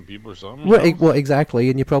 5,000 people or something. Well,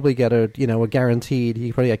 exactly, and you probably get a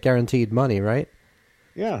guaranteed money, right?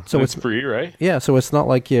 Yeah, so it's free, right? Yeah, so it's not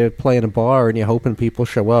like you're playing a bar and you're hoping people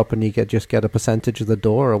show up and you just get a percentage of the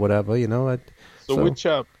door or whatever, So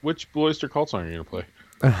which Blue Oyster Cult song are you gonna play?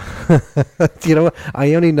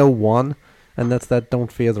 I only know one. And that's that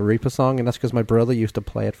Don't Fear the Reaper song, and that's because my brother used to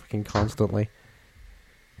play it fucking constantly.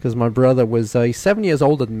 Because my brother was, he's 7 years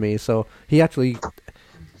older than me, so he actually,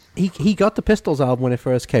 he got the Pistols album when it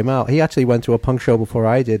first came out. He actually went to a punk show before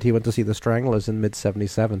I did. He went to see the Stranglers in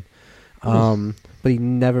mid-'77. But he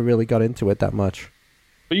never really got into it that much.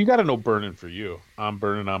 But you got to know Burning for You. I'm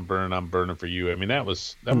burning for you. I mean, that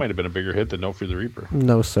might have been a bigger hit than No Fear the Reaper.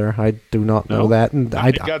 No, sir, I do not know that. And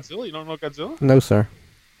Godzilla? You don't know Godzilla? No, sir.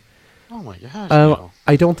 Oh my gosh!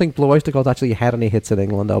 I don't think Blue Oyster Cult actually had any hits in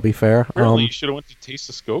England. I'll be fair. Apparently, you should have went to Taste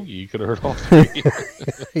of Skokie. You could have heard all three.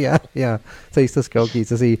 yeah. Taste of Skokie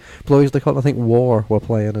to see Blue Oyster Cult. I think War were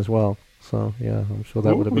playing as well. So yeah, I'm sure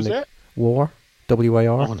that would have been that? War.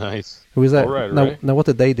 WAR. Oh, nice. Who is that? Lowrider, no, right? no. What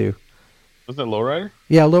did they do? Was that Lowrider?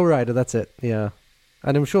 Yeah, Lowrider. That's it. Yeah,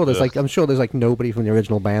 and I'm sure there's like nobody from the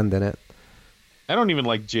original band in it. I don't even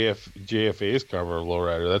like JFA's cover of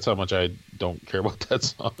Lowrider. That's how much I don't care about that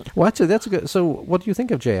song. Well, actually, that's a good. So, what do you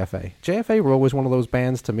think of JFA? JFA were always one of those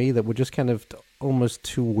bands to me that were just kind of almost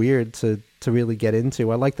too weird to really get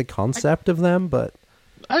into. I like the concept of them, but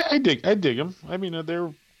I dig them. I mean, I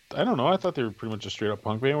don't know. I thought they were pretty much a straight up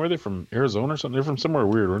punk band. Were they from Arizona or something? They're from somewhere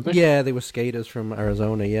weird, weren't they? Yeah, they were skaters from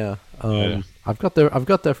Arizona. Yeah. I've got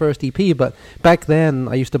their first EP, but back then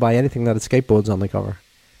I used to buy anything that had skateboards on the cover.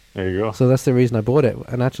 There you go. So that's the reason I bought it,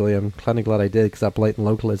 and actually I'm kind of glad I did, because that Blatant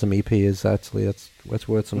Localism EP is actually that's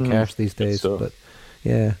worth some cash these days. But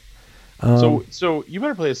yeah. So you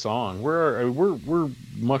better play a song. We're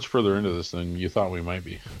much further into this than you thought we might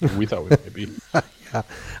be. We thought we might be.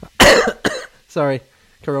 Sorry,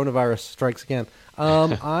 coronavirus strikes again.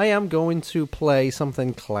 I am going to play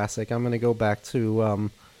something classic. I'm going to go back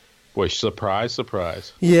to. Boy, surprise!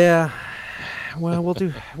 Yeah. Well,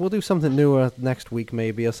 we'll do something newer next week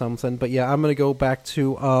maybe or something. But yeah, I'm going to go back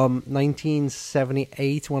to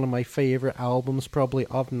 1978, one of my favorite albums probably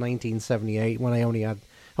of 1978, when I only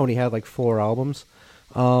had like 4 albums.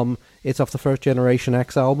 It's off the First Generation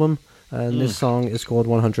X album, and this song is called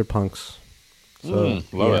 100 Punks. So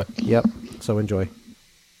love it. Yep. So enjoy.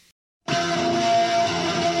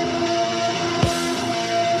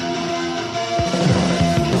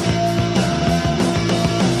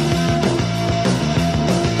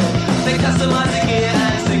 Customize the gear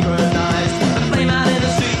and synchronize the flame out in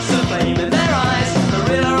the streets, the flame in their eyes.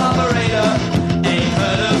 Guerrilla operator ain't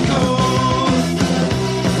heard of cool.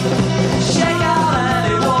 Shake out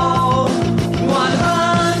any wall,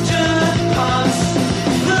 100 punks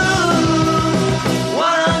rule,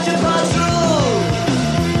 100 punks rule.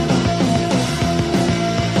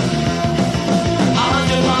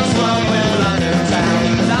 100 punks run with London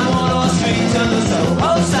town, down Wardour Street to the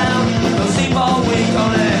Soho Sound. They'll sleep all week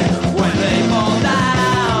on it. When they fall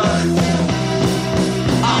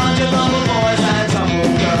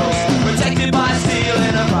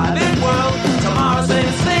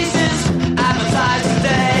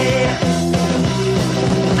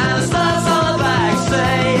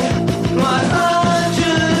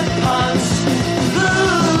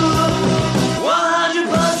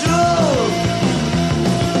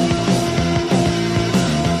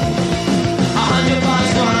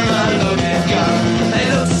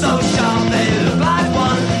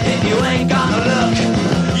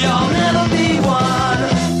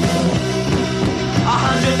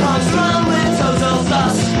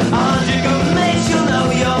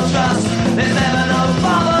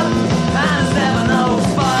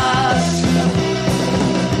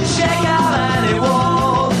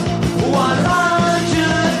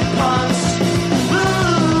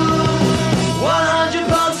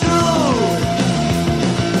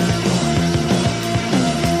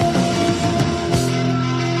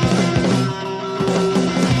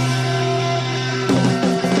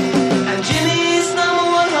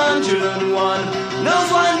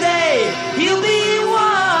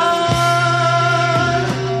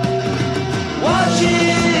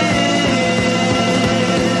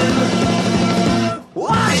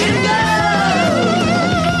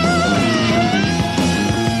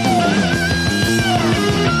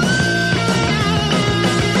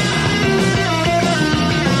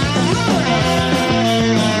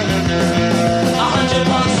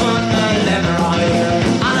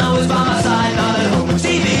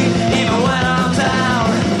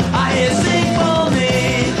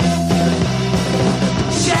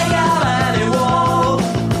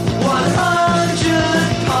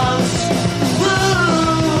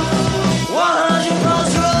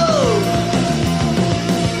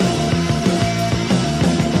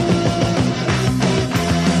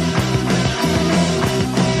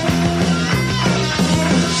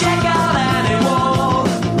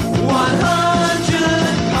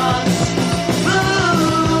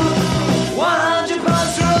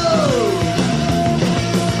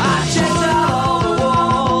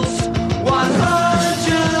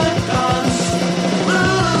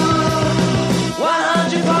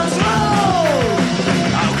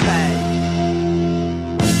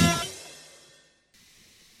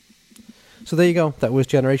So there you go. That was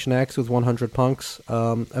Generation X with 100 Punks.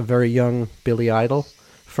 A very young Billy Idol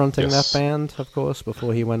fronting Yes. that band, of course,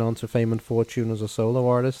 before he went on to fame and fortune as a solo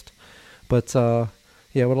artist. But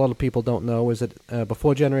yeah, what a lot of people don't know is that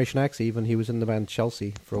before Generation X, even he was in the band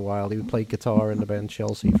Chelsea for a while. He would play guitar in the band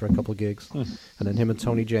Chelsea for a couple of gigs, and then him and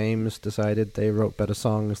Tony James decided they wrote better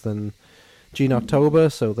songs than Gene October,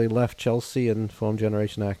 so they left Chelsea and formed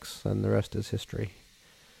Generation X, and the rest is history.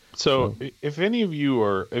 So, if any of you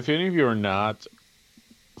are not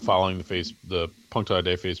following the Punk Till I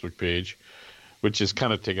Die Facebook page, which is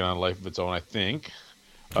kind of taking on a life of its own, I think.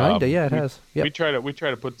 Kinda, yeah, it has. Yep. We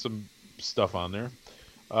try to put some stuff on there,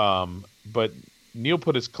 but Neil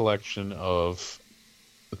put his collection of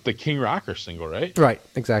the King Rocker single, right? Right,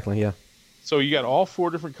 exactly, yeah. So you got all 4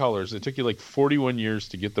 different colors. It took you like 41 years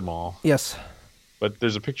to get them all. Yes. But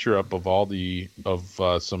there's a picture up of a little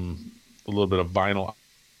bit of vinyl.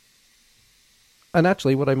 And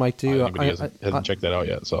actually, what I might do, Anybody hasn't checked that out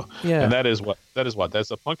yet. So yeah. And that is what that's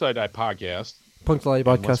the Punk Till I Die podcast. Punk Till I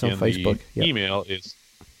Die podcast on Facebook. The email is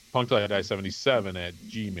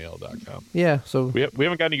punktillidie77@gmail.com. Yeah, so We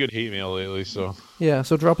haven't got any good hate mail lately, so yeah,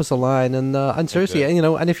 so drop us a line, and seriously, Okay. you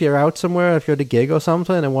know, and if you're out somewhere, if you're at a gig or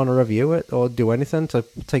something, and want to review it or do anything to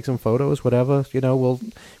take some photos, whatever, you know,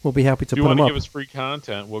 we'll be happy to if you put want them to up. give us free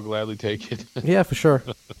content, we'll gladly take it. Yeah, for sure,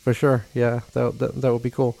 for sure. Yeah, that would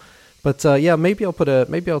be cool. But yeah, maybe I'll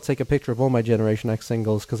take a picture of all my Generation X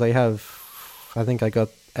singles because I think I got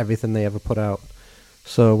everything they ever put out.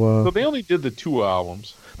 So So they only did the 2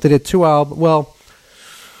 albums. they did 2 albums. Well,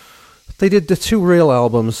 they did the 2 real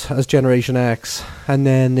albums as Generation X, and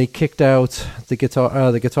then they kicked out the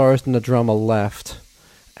guitarist and the drummer left,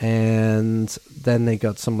 and then they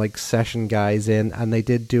got some like session guys in, and they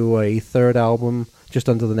did do a 3rd album just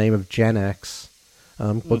under the name of Gen X,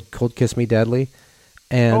 called Kiss Me Deadly.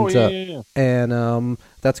 And yeah. and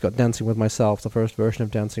that's got Dancing with Myself, the first version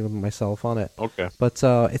of Dancing with Myself on it. Okay. But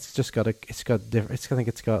I think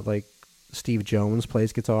it's got like Steve Jones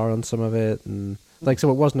plays guitar on some of it, and like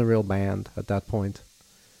so it wasn't a real band at that point.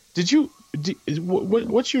 What's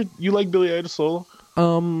you like Billy Idol solo?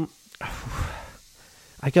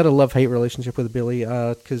 I got a love-hate relationship with Billy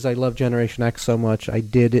because I love Generation X so much. I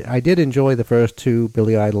did enjoy the first 2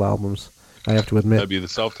 Billy Idol albums. I have to admit. That'd be the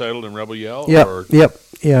self-titled and Rebel Yell. Yep.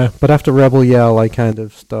 But after Rebel Yell, I kind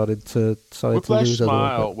of started to Whiplash lose a little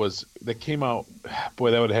Smile that came out. Boy,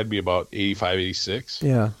 that would have had to be about 85, 86. bit.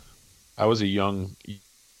 Yeah. I was a young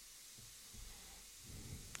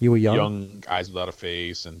You were young. Eyes Without a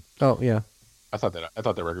Face, and Oh yeah. I thought that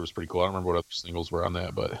record was pretty cool. I don't remember what other singles were on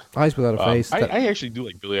that, but Eyes Without a Face. I actually do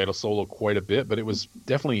like Billy Idol solo quite a bit, but it was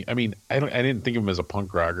definitely. I mean, I didn't think of him as a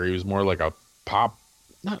punk rocker. He was more like a pop.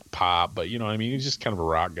 Not pop, but you know what I mean? He was just kind of a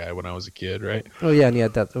rock guy when I was a kid, right? Oh yeah, and he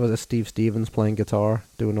had that was Steve Stevens playing guitar,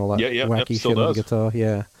 doing all that wacky still shit on the does. guitar.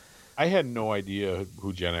 Yeah. I had no idea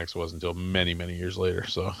who Gen X was until many, many years later.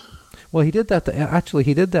 So, Well, he did that. Actually,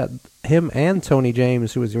 he did that. Him and Tony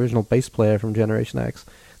James, who was the original bass player from Generation X,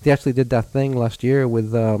 they actually did that thing last year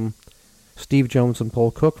with Steve Jones and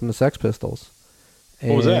Paul Cook from the Sex Pistols.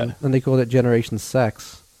 What was that? And they called it Generation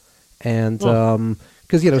Sex. And Oh.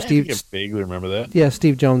 because I Steve, think I vaguely remember that. yeah,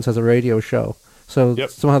 Steve Jones has a radio show. So Yep.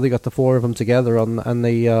 somehow they got the 4 of them together, and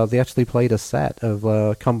they actually played a set of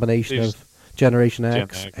a combination They of Generation Gen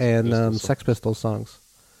X X, and Pistols. Sex Pistols songs.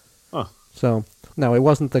 Huh. So no, it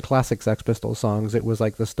wasn't the classic Sex Pistols songs. It was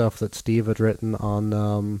like the stuff that Steve had written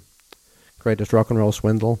on Greatest Rock and Roll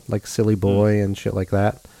Swindle, like Silly Boy and shit like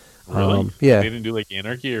that. Really? Yeah. They didn't do like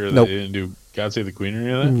Anarchy, or Nope. they didn't do God Save the Queen or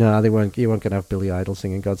any of that? No, they weren't. You weren't gonna have Billy Idol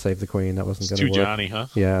singing "God Save the Queen." That wasn't It's gonna too work. Johnny, huh?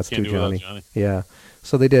 Yeah, it's Can't too do without Johnny. Johnny. Yeah.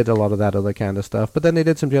 So they did a lot of that other kind of stuff. But then they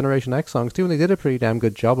did some Generation X songs too, and they did a pretty damn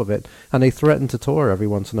good job of it. And they threatened to tour every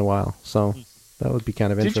once in a while. So that would be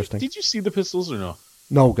kind of interesting. Did you see the Pistols or no?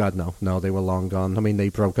 No, God, no. No, they were long gone. I mean, they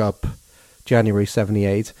broke up January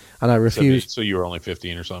 78, and I refused. So you were only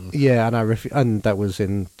 15 or something. Yeah, and and that was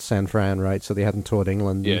in San Fran, right? So they hadn't toured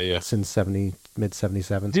England Yeah. since mid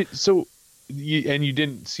 77. You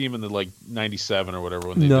didn't see him in the like 97 or whatever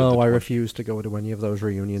when they did No, the I tour? refused to go to any of those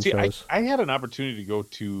reunion See, shows. I had an opportunity to go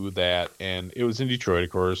to that, and it was in Detroit, of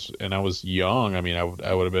course, and I was young. I mean, I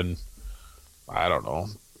would have been, I don't know,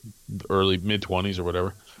 early mid 20s or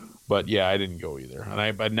whatever. But yeah, I didn't go either,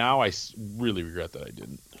 but now I really regret that I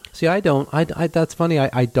didn't. See, I don't. I that's funny.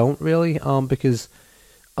 I don't really, because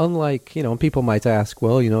unlike, people might ask,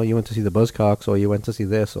 well, you went to see the Buzzcocks or you went to see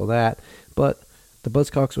this or that, but the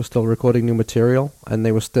Buzzcocks were still recording new material and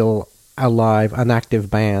they were still alive, an active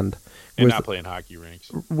band. And not playing hockey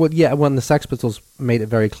rinks. Well, yeah, when the Sex Pistols made it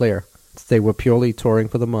very clear, they were purely touring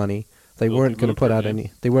for the money. They weren't going to put out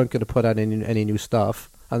any. They weren't going to put out any new stuff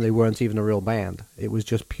and they weren't even a real band. It was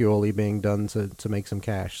just purely being done to make some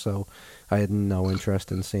cash. So I had no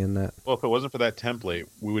interest in seeing that. Well, if it wasn't for that template,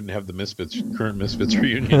 we wouldn't have the current Misfits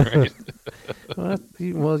reunion, right?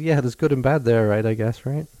 Well, yeah, there's good and bad there, right? I guess,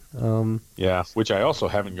 right? Yeah, which I also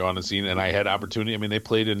haven't gone and seen, and I had opportunity. I mean, they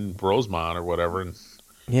played in Rosemont or whatever, and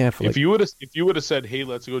Yeah, if you would have said, "Hey,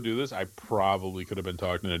 let's go do this," I probably could have been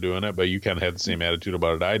talking to doing it. But you kind of had the same attitude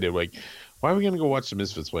about it I did. Like, why are we going to go watch the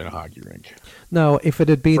Misfits play in a hockey rink no, if it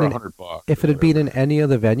had been for in, $100? if it had been in any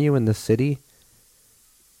other venue in the city,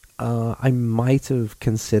 I might have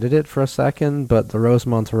considered it for a second. But the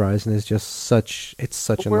Rosemont Horizon is just such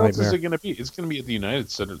a Where else nightmare. is it going to be? It's going to be at the United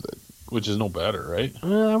Center, which is no better, right?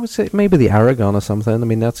 I would say maybe the Aragon or something. I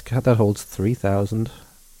mean, that holds 3,000.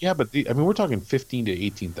 Yeah, but we're talking 15 to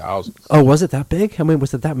 18,000. Oh, was it that big? I mean,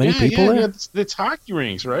 was it that many people there? Yeah, it's hockey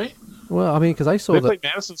rinks, right? Well, I mean, because I saw They that. played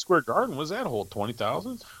Madison Square Garden. Was that hold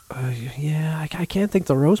 20,000? Yeah, I can't think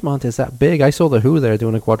the Rosemont is that big. I saw the Who there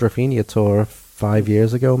doing a Quadrophenia tour 5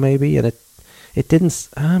 years ago, maybe, and it didn't.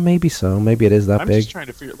 Maybe so. Maybe it is that I'm big. just trying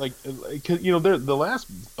to figure, like 'cause, the last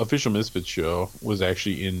official Misfits show was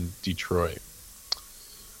actually in Detroit.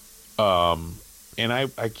 And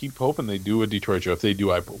I keep hoping they do a Detroit show. If they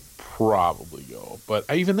do, I will probably go. But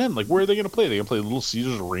even then, like, where are they going to play? They going to play Little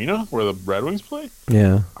Caesars Arena where the Red Wings play?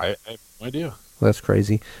 Yeah, I have no idea. that's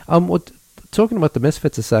crazy. Talking about the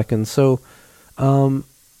Misfits a second. So,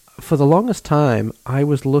 for the longest time, I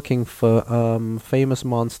was looking for Famous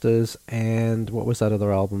Monsters and what was that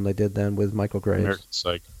other album they did then with Michael Graves?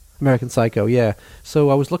 American Psycho, yeah.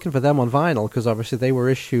 So I was looking for them on vinyl because obviously they were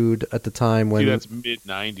issued at the time when that's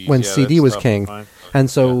mid-90s. when yeah, CD that's was tough king, to find.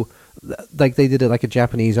 and so like they did it like a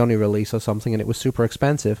Japanese only release or something, and it was super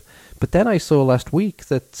expensive. But then I saw last week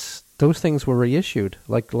that those things were reissued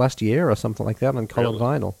like last year or something like that on colored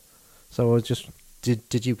Really? vinyl. So I was just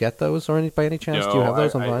did you get those or by any chance? No, Do you have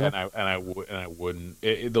those on vinyl? I wouldn't.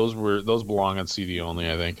 Those belong on CD only.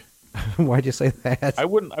 I think. Why'd you say that? I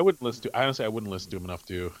wouldn't listen to. Honestly, I wouldn't listen to them enough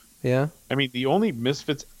to. Yeah. I mean, the only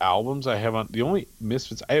Misfits albums I have I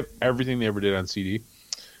have everything they ever did on CD,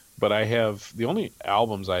 but the only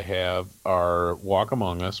albums I have are Walk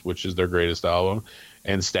Among Us, which is their greatest album,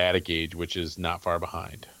 and Static Age, which is not far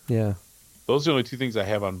behind. Yeah. Those are the only two things I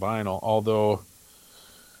have on vinyl, although,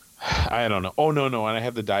 I don't know. Oh, no, and I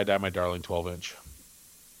have the Die Die My Darling 12-inch,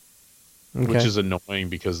 Okay. which is annoying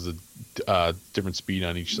because of the different speed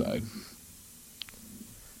on each side.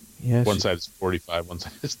 yeah. One side is 45, one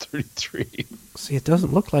side is 33. See, it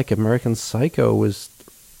doesn't look like American Psycho was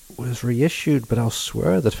reissued, but I'll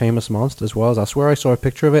swear that Famous Monsters was. I swear I saw a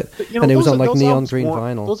picture of it, and it was on like neon albums green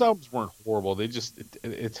weren't- vinyl. Those albums weren't horrible. They just,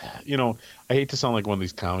 it's I hate to sound like one of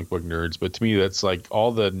these comic book nerds, but to me, that's like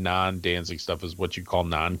all the non-Danzig stuff is what you call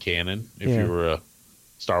non-canon. If Yeah. you were a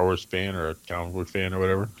Star Wars fan or a comic book fan or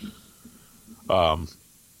whatever.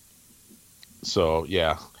 So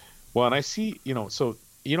yeah, well, and I see,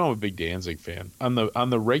 I'm a big Danzig fan. On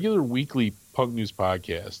the regular weekly Punk News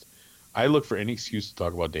podcast, I look for any excuse to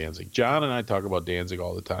talk about Danzig. John and I talk about Danzig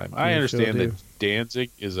all the time. I You understand sure do. that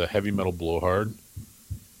Danzig is a heavy metal blowhard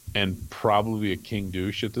and probably a king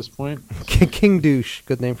douche at this point. King Douche,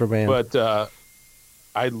 good name for a band. But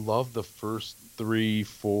I love the first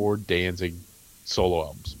 3-4 Danzig solo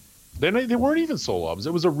albums. They weren't even solo albums.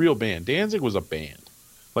 It was a real band. Danzig was a band.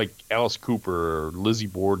 Like Alice Cooper or Lizzie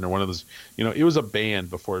Borden or one of those. It was a band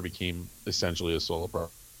before it became essentially a solo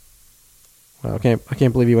project. Wow, I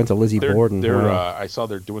can't believe you went to Lizzie Borden. Wow. I saw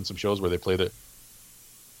they're doing some shows where they play the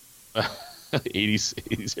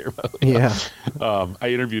 80s era. Yeah. I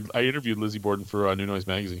interviewed Lizzie Borden for New Noise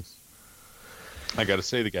magazine. I got to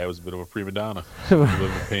say, the guy was a bit of a prima donna, a bit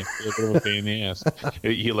of a pain in the ass.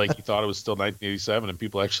 He thought it was still 1987, and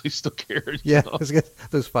people actually still cared. Yeah,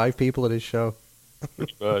 there's 5 people at his show.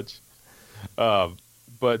 Pretty much.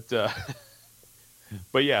 But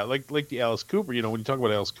yeah, like the Alice Cooper. When you talk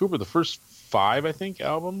about Alice Cooper, the first 5, I think,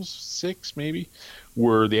 albums, 6 maybe,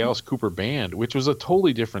 were the Alice Cooper band, which was a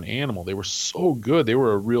totally different animal. They were so good. They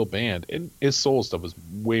were a real band, and his solo stuff was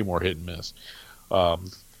way more hit and miss.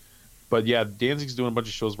 But yeah, Danzig's doing a bunch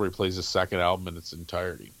of shows where he plays his second album in its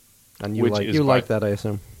entirety. And you like that, I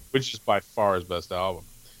assume. Which is by far his best album.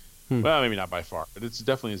 Hmm. Well, maybe not by far, but it's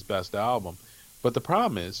definitely his best album. But the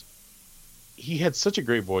problem is, he had such a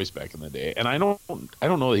great voice back in the day, and I don't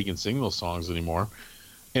know that he can sing those songs anymore.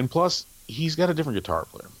 And plus, he's got a different guitar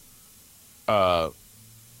player.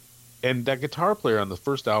 And that guitar player on the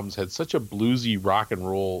first albums had such a bluesy rock and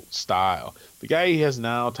roll style. The guy he has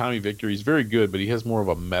now, Tommy Victory, is very good, but he has more of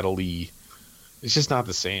a metal-y. It's just not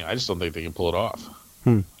the same. I just don't think they can pull it off.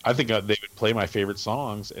 I think they would play my favorite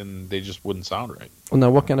songs, and they just wouldn't sound right. Well, now,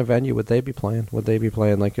 what kind of venue would they be playing? Would they be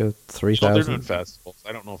playing like a So 3,000? they're doing festivals.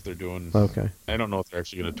 I don't know if they're doing. Okay. I don't know if they're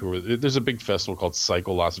actually going to tour. There's a big festival called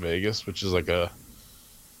Psycho Las Vegas, which is it's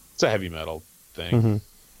a heavy metal thing,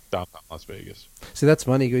 downtown Las Vegas. See, that's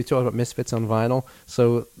funny. You talk about Misfits on vinyl.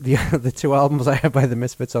 So the two albums I have by the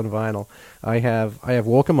Misfits on vinyl, I have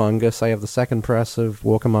Walk Among Us. I have the second press of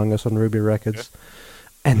Walk Among Us on Ruby Records,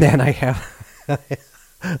 and then I have.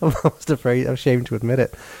 I'm almost ashamed to admit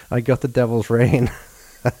it. I got the Devil's Rain,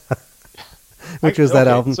 which is that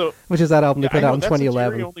album they put out in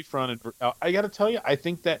 2011. Only fronted. I got to tell you, I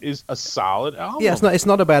think that is a solid album. Yeah, it's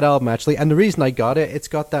not a bad album actually. And the reason I got it, it's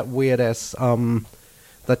got that weird that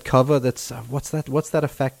cover. That's what's that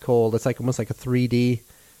effect called? It's like almost like a 3D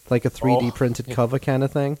printed cover kind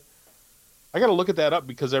of thing. I got to look at that up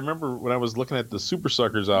because I remember when I was looking at the Super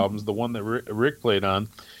Suckers albums, the one that Rick played on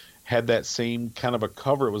had that same kind of a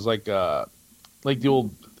cover. It was like the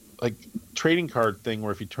old trading card thing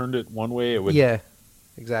where if you turned it one way, it would. Yeah,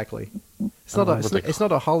 exactly. It's not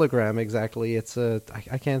a hologram exactly. It's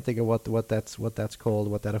I can't think of what that's called,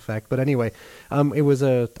 what that effect. But anyway, I think it was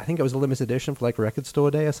a limited edition for like Record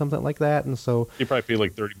Store Day or something like that, and so you probably paid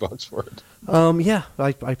like $30 for it. Yeah,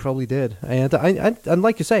 I probably did, and and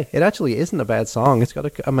like you say, it actually isn't a bad song. It's got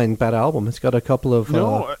bad album. It's got a couple of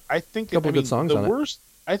I think good songs on it.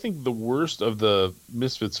 I think the worst of the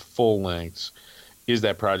Misfits full lengths is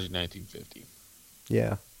that Project 1950.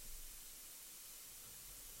 Yeah.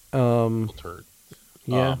 Turd.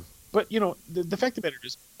 Yeah. But the fact of the matter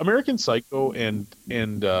is, American Psycho and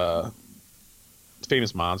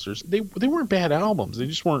Famous Monsters, they weren't bad albums. They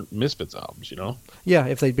just weren't Misfits albums, Yeah,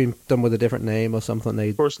 if they'd been done with a different name or something,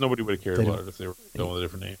 of course nobody would have cared about it if they were done with a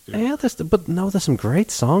different name. Too. Yeah, there's some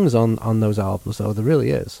great songs on those albums though. There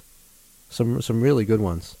really is. Some really good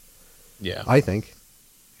ones. Yeah, I think.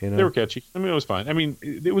 They were catchy. I mean, it was fine. I mean,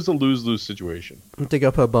 it was a lose-lose situation. Dig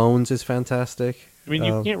Up Her Bones is fantastic. I mean,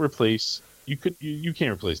 you can't replace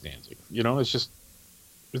Danzig.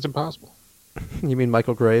 It's impossible. You mean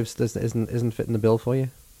Michael Graves isn't fitting the bill for you?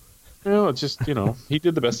 No, it's just he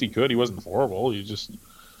did the best he could. He wasn't horrible. He just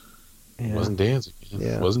wasn't Danzig.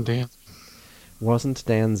 Wasn't Danzig. Wasn't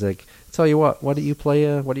Danzig. Tell you what. What do you play?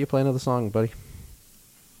 Another song, buddy?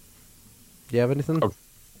 Do you have anything? Okay.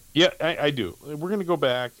 Yeah, I do. We're going to go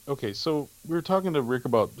back. Okay, so we were talking to Rick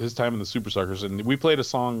about his time in the Super Suckers, and we played a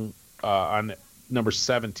song on number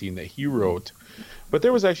 17 that he wrote. But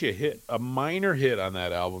there was actually a minor hit on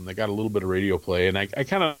that album that got a little bit of radio play, and I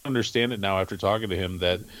kind of understand it now after talking to him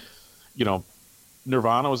that,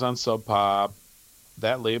 Nirvana was on Sub Pop.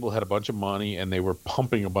 That label had a bunch of money, and they were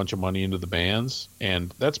pumping a bunch of money into the bands,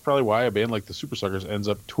 and that's probably why a band like the Super Suckers ends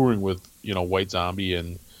up touring with, White Zombie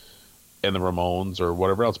and the Ramones or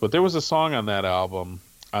whatever else. But there was a song on that album,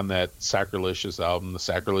 on that Sacrilegious album, the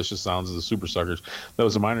Sacrilegious Sounds of the Super Suckers, that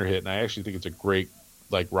was a minor hit, and I actually think it's a great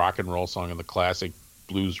rock and roll song in the classic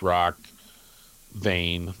blues rock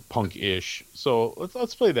vein, punk-ish. So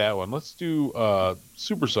let's play that one. Let's do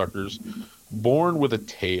Super Suckers, Born with a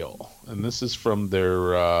Tale, and this is from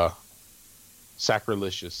their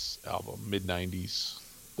Sacrilegious album, mid-90s,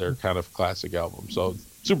 their kind of classic album. So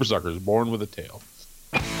Super Suckers, Born with a Tale.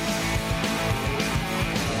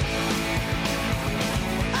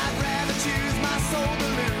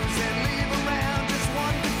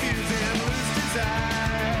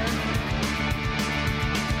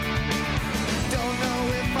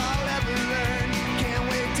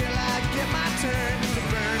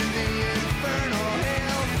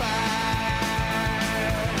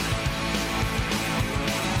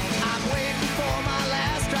 I'm waiting for my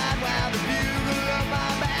last ride while the bugle of my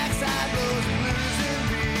backside blows blues.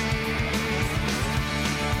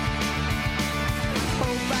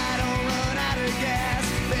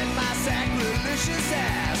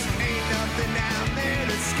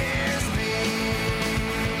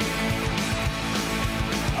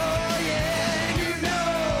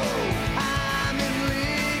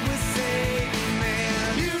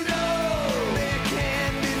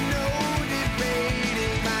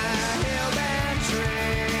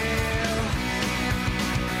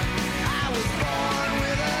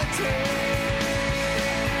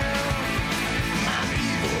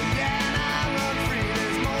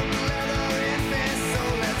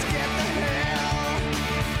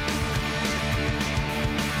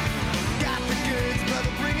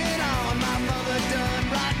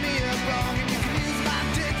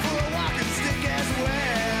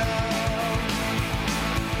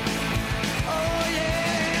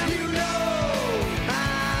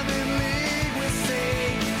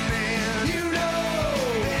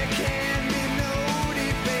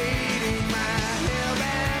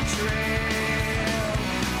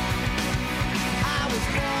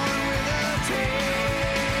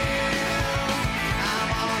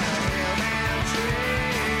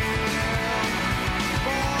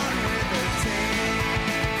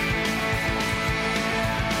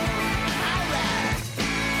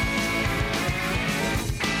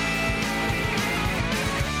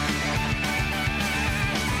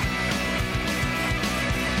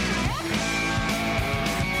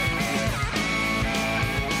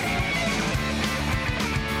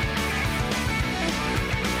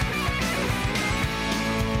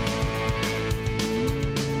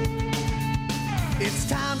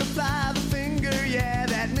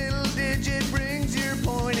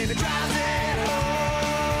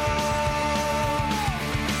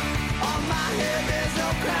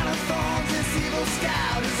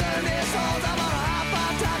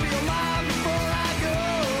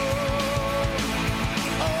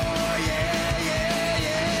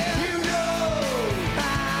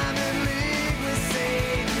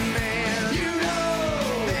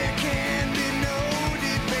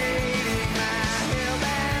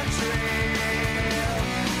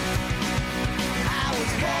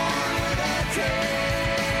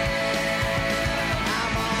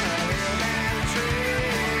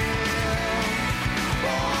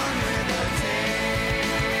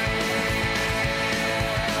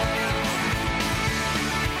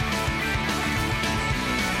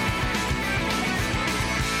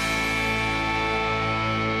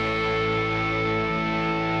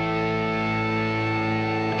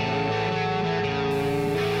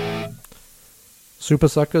 Super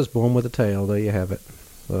Suckers, Born with a Tail. There you have it.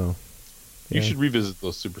 So, You should revisit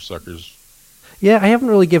those Super Suckers. yeah, I haven't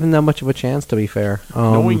really given them much of a chance, to be fair.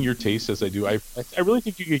 Knowing your taste as I do, I really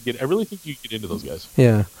think you could get. I really think you could get into those guys.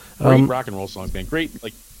 Yeah. Great rock and roll songs, man. Great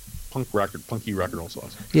like punky rock and roll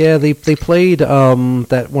songs. Yeah, they played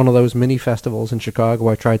that one of those mini festivals in Chicago.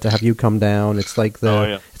 I tried to have you come down. It's like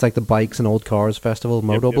it's like the Bikes and Old Cars Festival,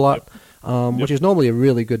 Motoblot, which is normally a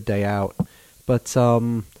really good day out. But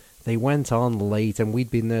they went on late, and we'd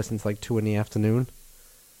been there since like 2 in the afternoon.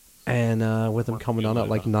 And with them coming on at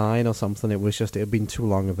like 9 or something, it had been too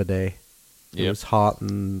long of a day. It was hot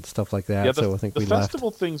and stuff like that, so I think we left. The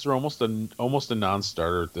festival things are almost a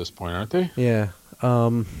non-starter at this point, aren't they? Yeah. I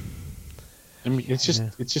mean, it's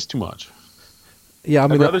just too much. Yeah, I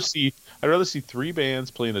mean, I'd rather see 3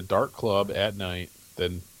 bands playing a dark club at night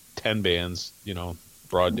than 10 bands,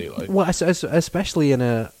 broad daylight. Well, especially in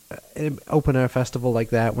an open air festival like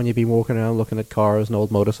that, when you've been walking around looking at cars and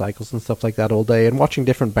old motorcycles and stuff like that all day, and watching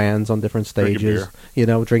different bands on different stages,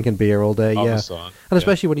 drinking beer all day, the sun. And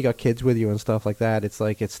especially when you got kids with you and stuff like that, it's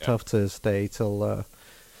like it's tough to stay till.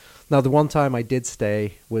 Now, the one time I did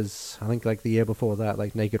stay was, I think, like the year before that,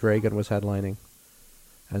 like Naked Raygun was headlining,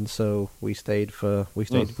 and so we stayed for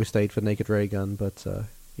Naked Raygun, but.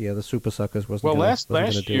 Yeah, the Super Suckers wasn't. Well,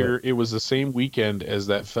 last year it was the same weekend as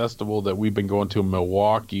that festival that we've been going to in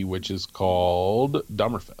Milwaukee, which is called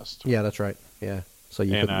Dummerfest. Yeah, that's right. Yeah, so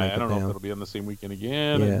you couldn't make it I don't know down. if it'll be on the same weekend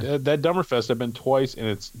again. Yeah. And that Dummerfest, I've been twice, and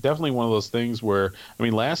it's definitely one of those things where, I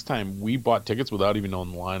mean, last time we bought tickets without even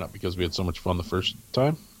knowing the lineup because we had so much fun the first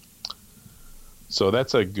time. So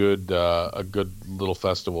that's a good little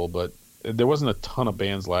festival, but there wasn't a ton of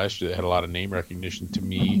bands last year that had a lot of name recognition to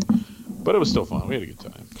me. But it was still fun. We had a good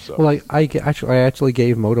time. So. Well, I actually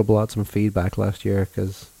gave Motoblot some feedback last year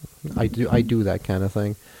because I do that kind of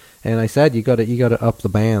thing, and I said you got to up the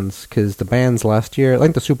bands because the bands last year, I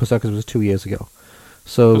think the Super Suckers was 2 years ago.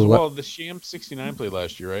 So the Sham 69 played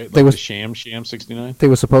last year, right? The Sham 69. They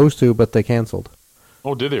were supposed to, but they canceled.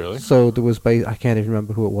 Oh, did they really? So there was I can't even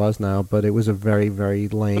remember who it was now, but it was a very, very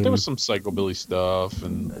lame. But there was some psychobilly stuff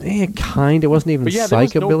and it wasn't even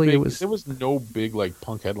psychobilly. There was no big like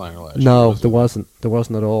punk headliner last year. No, there wasn't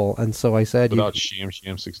at all. And so I said, without Sham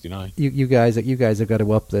 69. You guys have got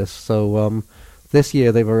to up this. So this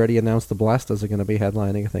year they've already announced the Blasters are going to be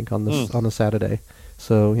headlining. I think on a Saturday.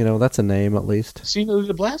 So that's a name at least. See,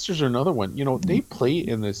 the Blasters are another one. They play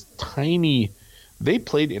in this tiny. They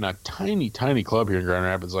played in a tiny, tiny club here in Grand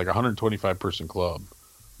Rapids, like a 125-person club,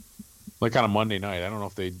 like on a Monday night. I don't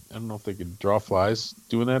know if they could draw flies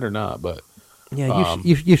doing that or not, but yeah,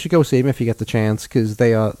 you should go see them if you get the chance because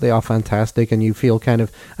they are fantastic, and you feel kind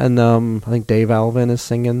of. And I think Dave Alvin is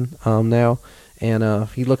singing now, and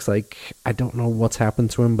he looks like I don't know what's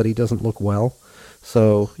happened to him, but he doesn't look well.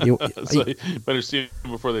 So you better see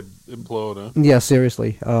them before they implode, huh? Yeah,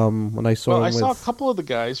 seriously. When I saw I saw a couple of the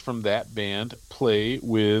guys from that band play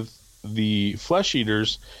with the Flesh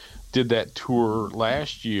Eaters. Did that tour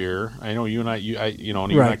last year? I know you and I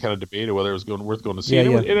kind of debated whether it was worth going to see.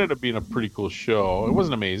 It ended up being a pretty cool show. It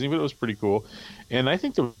wasn't amazing, but it was pretty cool. And I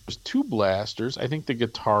think there was 2 Blasters. I think the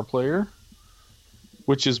guitar player,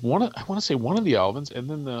 which is one of the Alvins, and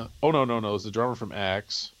then it was the drummer from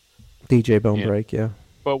Axe. DJ Bonebreak, yeah.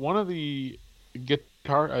 But one of the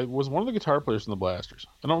guitar players from the Blasters.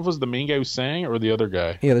 I don't know if it was the main guy who sang or the other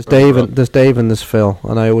guy. Yeah, there's Dave and there's Phil,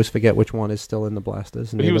 and I always forget which one is still in the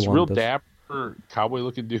Blasters. But he was real dapper,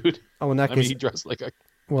 cowboy-looking dude. Oh, in that case, he dressed like a.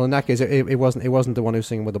 Well, in that case, it wasn't the one who's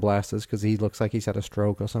singing with the Blasters because he looks like he's had a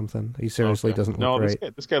stroke or something. He seriously doesn't look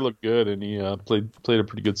great. This guy looked good, and he played a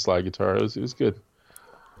pretty good slide guitar. It was good.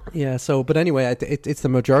 Yeah. So, but anyway, it's the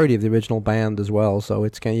majority of the original band as well. So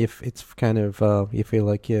it's kind of you feel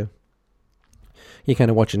like you're kind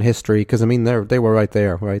of watching history because I mean they were right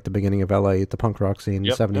there, right at the beginning of LA at the punk rock scene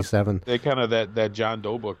in '77. They kind of that John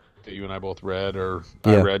Doe book that you and I both read, or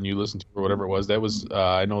Yeah. I read and you listened to, or whatever it was. That was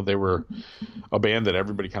I know they were a band that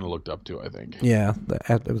everybody kind of looked up to. I think. Yeah,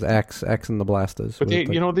 it was X and the Blasters. But they,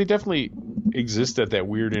 they definitely exist at that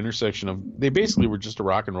weird intersection of they basically were just a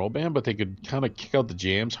rock and roll band, but they could kind of kick out the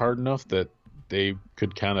jams hard enough that they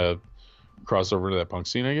could kind of cross over to that punk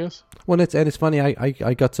scene, I guess. Well, it's funny.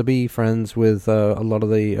 I got to be friends with a lot of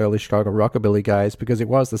the early Chicago rockabilly guys because it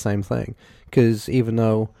was the same thing. Because even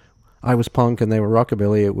though I was punk and they were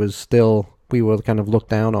rockabilly, it was still we were kind of looked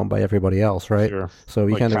down on by everybody else, right? Sure. So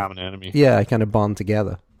we like kind common enemy. Yeah, I kind of bond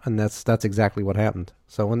together, and that's exactly what happened.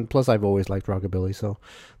 So, and plus I've always liked rockabilly, so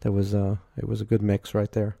there was it was a good mix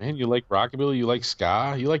right there. Man, you like rockabilly, you like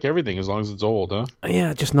ska, you like everything as long as it's old, huh?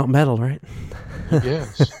 Yeah, just not metal, right?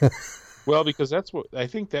 Yes. Well, because that's what I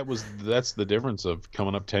think that's the difference of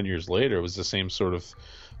coming up 10 years later. It was the same sort of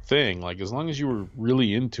thing. Like as long as you were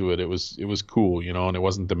really into it, it was cool, and it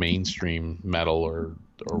wasn't the mainstream metal or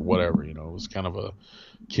whatever, it was kind of a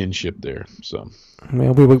kinship there. So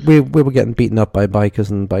yeah, we were getting beaten up by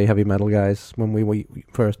bikers and by heavy metal guys when we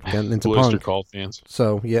first got into Blister punk. Call fans.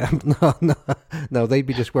 So yeah, no, they'd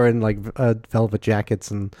be just wearing like velvet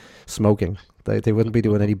jackets and smoking. They wouldn't be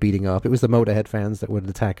doing any beating up. It was the Motorhead fans that would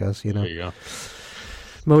attack us, There you go.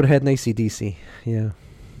 Motorhead and AC/DC, yeah.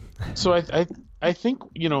 So I think I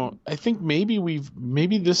think maybe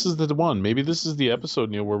this is the one. Maybe this is the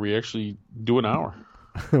episode, Neil, where we actually do an hour.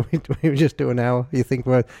 we just do an hour. You think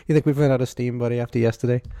we've run out of steam, buddy, after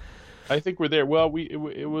yesterday? I think we're there. Well,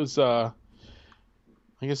 it was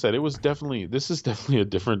like I said, this is definitely a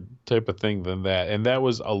different type of thing than that, and that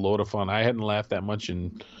was a load of fun. I hadn't laughed that much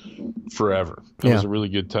in forever. It was a really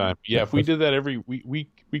good time. Yeah, if we did that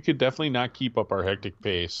we could definitely not keep up our hectic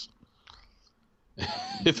pace.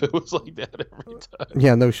 If it was like that every time.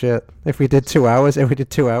 Yeah, no shit. If we did 2 hours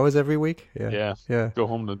every week, yeah. Go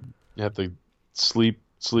home to have to sleep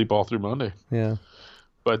all through Monday. Yeah.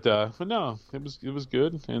 But no, it was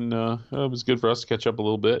good, and it was good for us to catch up a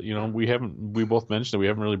little bit. We both mentioned that we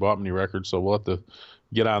haven't really bought many records, so we'll have to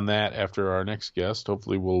get on that after our next guest.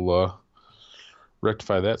 Hopefully, we'll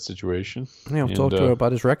rectify that situation. Yeah, we'll talk to her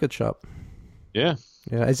about his record shop. Yeah.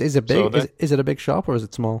 Yeah, is it big? So is it a big shop or is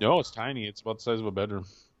it small? No, it's tiny. It's about the size of a bedroom.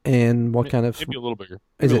 And what kind of? Maybe a little bigger.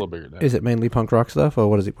 Is a little bigger than that. Is it mainly punk rock stuff, or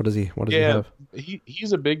what does he have?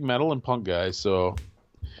 He's a big metal and punk guy, so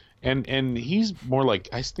and he's more like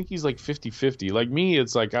I think he's like 50-50. Like me,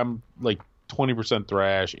 it's like I'm like 20%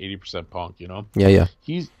 thrash, 80% punk. Yeah.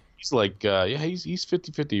 He's like he's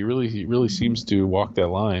 50-50. He really seems to walk that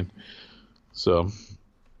line. So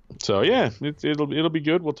yeah, it'll be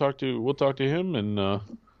good. We'll talk to him, and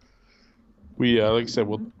we like I said,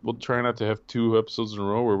 we'll try not to have 2 episodes in a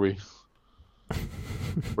row where we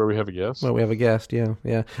have a guest. Well, we have a guest. Yeah.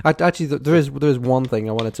 Actually, there is one thing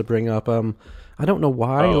I wanted to bring up. I don't know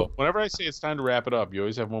why. Whenever I say it's time to wrap it up, you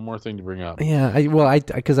always have one more thing to bring up. Yeah. I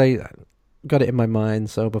got it in my mind,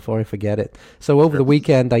 so before I forget it. So over the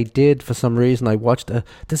weekend, I did, for some reason, I watched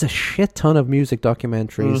there's a shit ton of music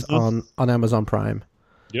documentaries on Amazon Prime.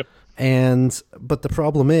 Yep. But the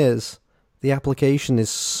problem is, the application is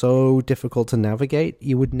so difficult to navigate,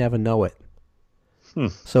 you would never know it.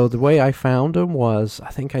 So the way I found them was,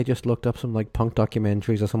 I think I just looked up some like punk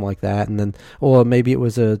documentaries or something like that, and then, or maybe it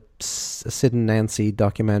was a Sid and Nancy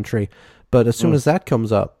documentary. But as soon as that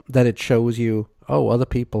comes up, then it shows you, other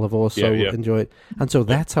people have also enjoyed. And so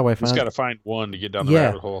that's how I found. You just got to find one to get down the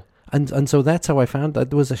rabbit hole. And so that's how I found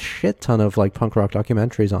that there was a shit ton of like punk rock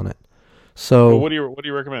documentaries on it. So well, what do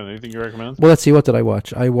you recommend? Anything you recommend? Well, let's see. What did I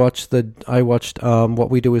watch? I watched What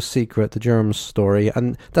We Do Is Secret, the Germs story,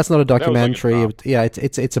 and that's not a documentary.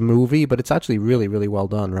 It's a movie, but it's actually really, really well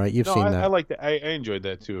done. Right? You've seen that. I like that. I enjoyed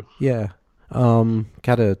that too. Yeah. I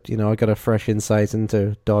got a fresh insight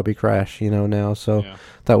into Derby Crash, now. So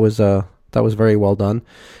that was very well done.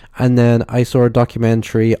 And then I saw a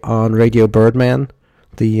documentary on Radio Birdman,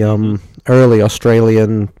 the early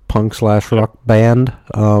Australian punk / rock band.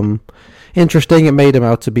 Interesting. It made them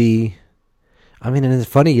out to be. I mean, and it's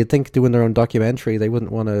funny. You'd think doing their own documentary, they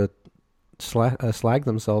wouldn't want to slag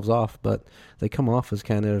themselves off, but they come off as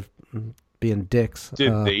kind of being dicks.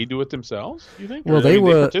 Did they do it themselves, you think? Well, they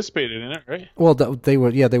participated in it, right? Well, they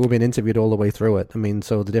were being interviewed all the way through it. I mean,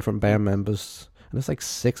 so the different band members, and there's like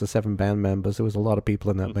 6 or 7 band members. There was a lot of people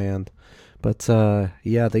in that band. But,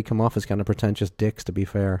 they come off as kind of pretentious dicks, to be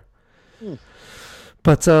fair.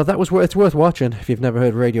 But it's worth watching. If you've never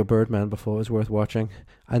heard Radio Birdman before, it's worth watching.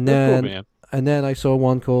 And then I saw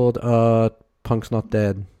one called Punk's Not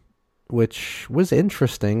Dead, which was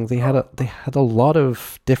interesting. They had a lot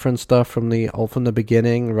of different stuff from the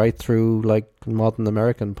beginning right through like modern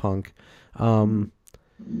American punk.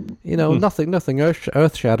 You know, nothing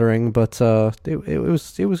earth shattering, but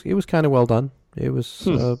it was kind of well done. It was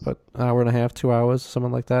about an hour and a half, 2 hours,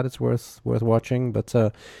 something like that. It's worth watching. But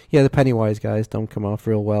yeah, the Pennywise guys don't come off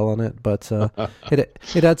real well on it. But it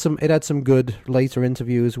had some good later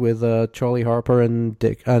interviews with Charlie Harper and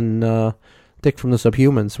Dick from the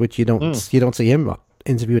Subhumans, which you don't see him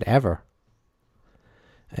interviewed ever.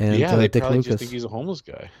 And yeah, they Dick probably Lucas just think he's a homeless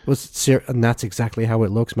guy. And that's exactly how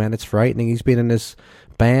it looks, man. It's frightening. He's been in this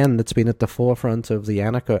band that's been at the forefront of the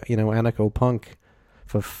anarcho punk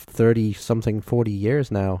for 40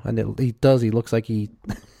 years now, and he looks like he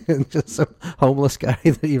just a homeless guy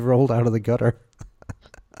that he rolled out of the gutter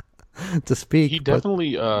to speak. He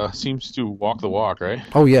definitely seems to walk the walk, right?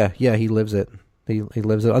 Oh yeah, he lives it. He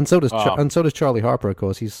lives it, and so does Charlie Harper. Of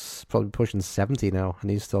course, he's probably pushing 70 now,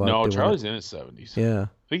 and he's still out doing Charlie's it. in his 70s. Yeah, I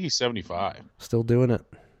think he's 75. Still doing it.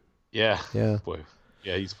 Yeah, boy,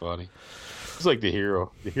 yeah, he's funny. He's like the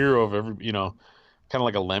hero of every, kind of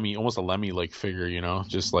like a Lemmy, almost a Lemmy like figure,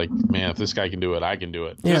 just like, man, if this guy can do it, I can do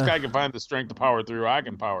it. If this guy can find the strength to power through, I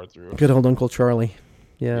can power through. Good old Uncle Charlie.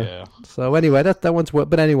 Yeah. So anyway, that one's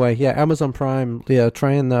what. But anyway, yeah, Amazon Prime. Yeah,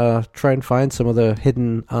 try and find some of the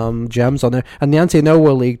hidden gems on there. And the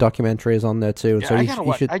Anti-Nowhere League documentary is on there too. Yeah, so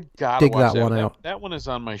you should dig that one out. That one is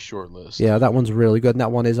on my short list. Yeah, that one's really good. And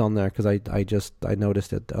that one is on there because I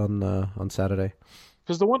noticed it on Saturday.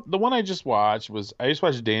 Because the one I just watched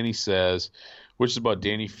Danny Says, which is about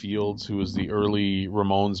Danny Fields, who was the early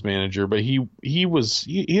Ramones manager. But he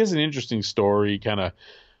has an interesting story. Kind of,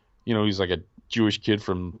 he's like a Jewish kid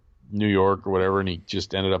from New York or whatever, and he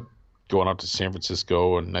just ended up going out to San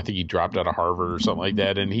Francisco, and I think he dropped out of Harvard or something like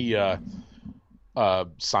that, and he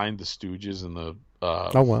signed the Stooges and the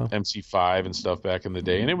MC5 and stuff back in the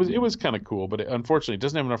day, and it was kind of cool, but unfortunately it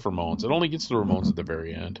doesn't have enough Ramones. It only gets to the Ramones at the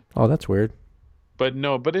very end. Oh, that's weird. But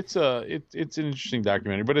it's an interesting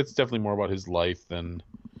documentary, but it's definitely more about his life and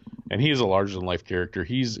he is a larger than life character.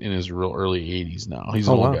 He's in his real early 80s now. He's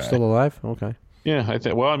an old guy. Still alive? Okay. Yeah, I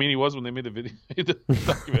think. Well, I mean, he was when they made the video, the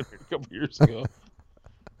documentary a couple years ago.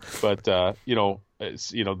 But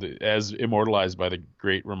as immortalized by the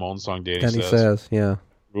great Ramones song, Danny Says, yeah,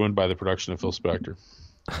 ruined by the production of Phil Spector.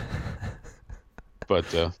 But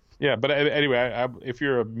but anyway, if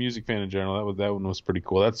you're a music fan in general, that one was pretty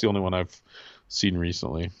cool. That's the only one I've seen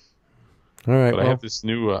recently. All right, but I have this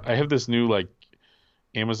new like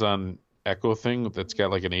Amazon Echo thing that's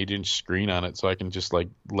got like an 8-inch screen on it, so I can just like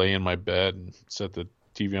lay in my bed and set the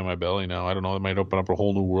TV on my belly now. I don't know, it might open up a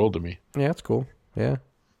whole new world to me. Yeah, that's cool. Yeah,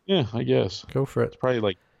 I guess. Go for it. It's probably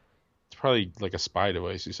like a spy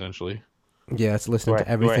device essentially. Yeah, it's listening to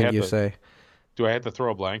everything you say. Do I have to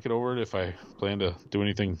throw a blanket over it if I plan to do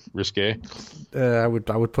anything risque? I would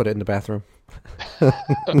put it in the bathroom.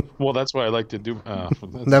 Well, that's what I like to do.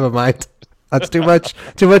 Never mind. That's too much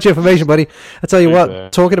information, buddy. I tell you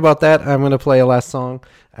what, talking about that, I'm going to play a last song.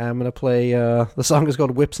 I'm going to play, the song is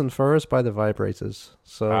called Whips and Furs by the Vibrators.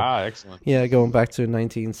 So, excellent. Yeah, going back to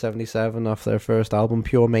 1977 off their first album,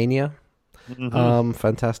 Pure Mania. Mm-hmm.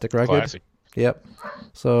 Fantastic record. Classic. Yep.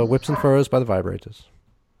 So, Whips and Furs by the Vibrators.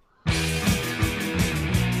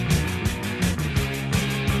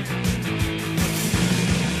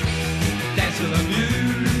 Dance to the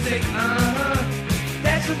music,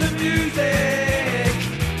 dance to the music,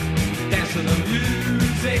 dance to the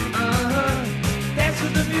music, dance to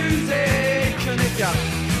the music, and if you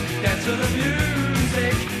dance to the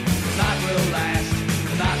music, the night will last,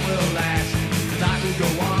 the night will last, the night will go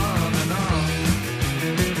on and on.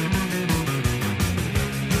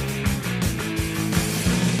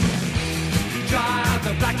 Drive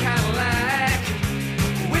the black Cadillac,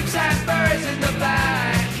 whips and furs in the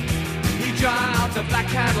back. He drives a black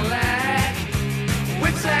Cadillac,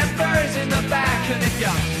 whips and furs in the back. And if you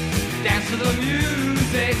dance to the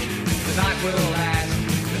music, the night will last,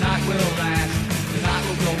 the night will last, the night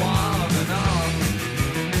will go on and on.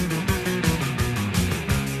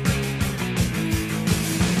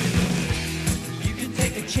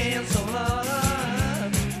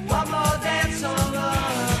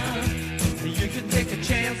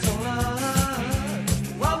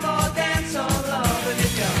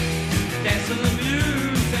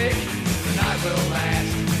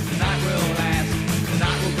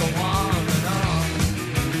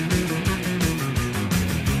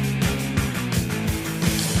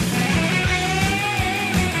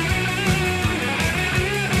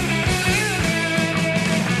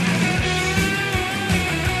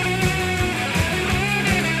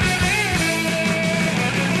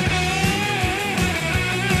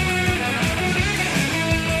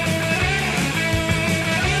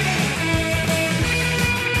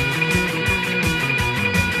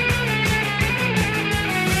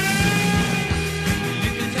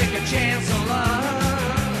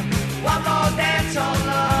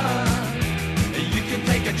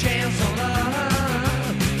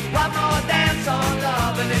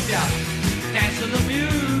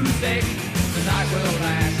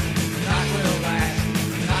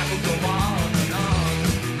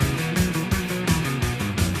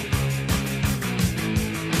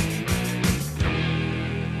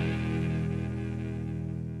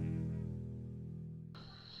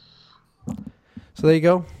 So there you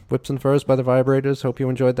go. Whips and Furs by the Vibrators. Hope you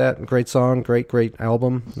enjoyed that. Great song. Great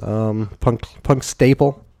album. Punk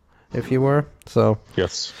staple, if you were. So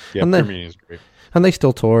Yes. Yeah, and Pure then- Meaning is great. And they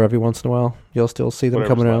still tour every once in a while. You'll still see them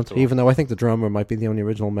Whatever's coming left out. of 'em. Even though I think the drummer might be the only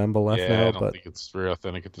original member left Yeah, now. I don't But think it's very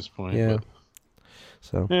authentic at this point. yeah. But,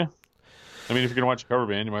 So yeah. I mean, if you're going to watch a cover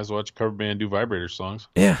band, you might as well watch a cover band do Vibrator songs.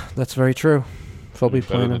 yeah, that's very true. Probably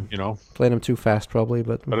Better playing than, them, playing them too fast, probably.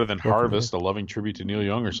 But better than working with Harvest, a loving tribute to Neil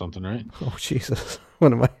Young or something, right? it. Oh Jesus!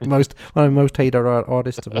 One of my most hated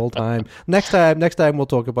artists of all time. Next time we'll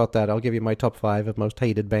talk about that. I'll give you my top 5 of most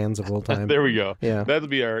hated bands of all time. There we go. Yeah. That'll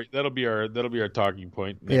be our talking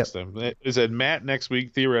point next time. Is that Matt next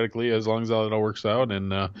week theoretically, as long as all it all works out,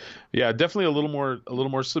 and yeah, definitely a little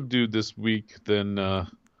more subdued this week than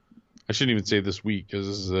I shouldn't even say this week because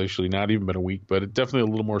this has actually not even been a week, but it definitely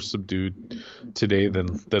a little more subdued today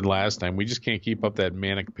than last time. We just can't keep up that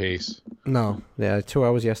manic pace. No, yeah, 2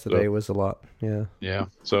 hours yesterday was a lot. Yeah. Yeah.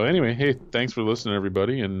 So anyway, hey, thanks for listening,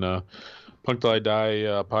 everybody, and Punk Till I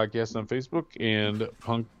Die podcast on Facebook and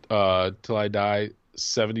Punk Till I Die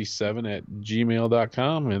 77 at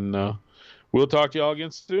gmail.com, and we'll talk to y'all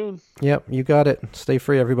again soon. Yep, you got it. Stay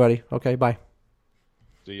free, everybody. Okay, bye.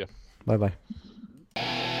 See ya. Bye.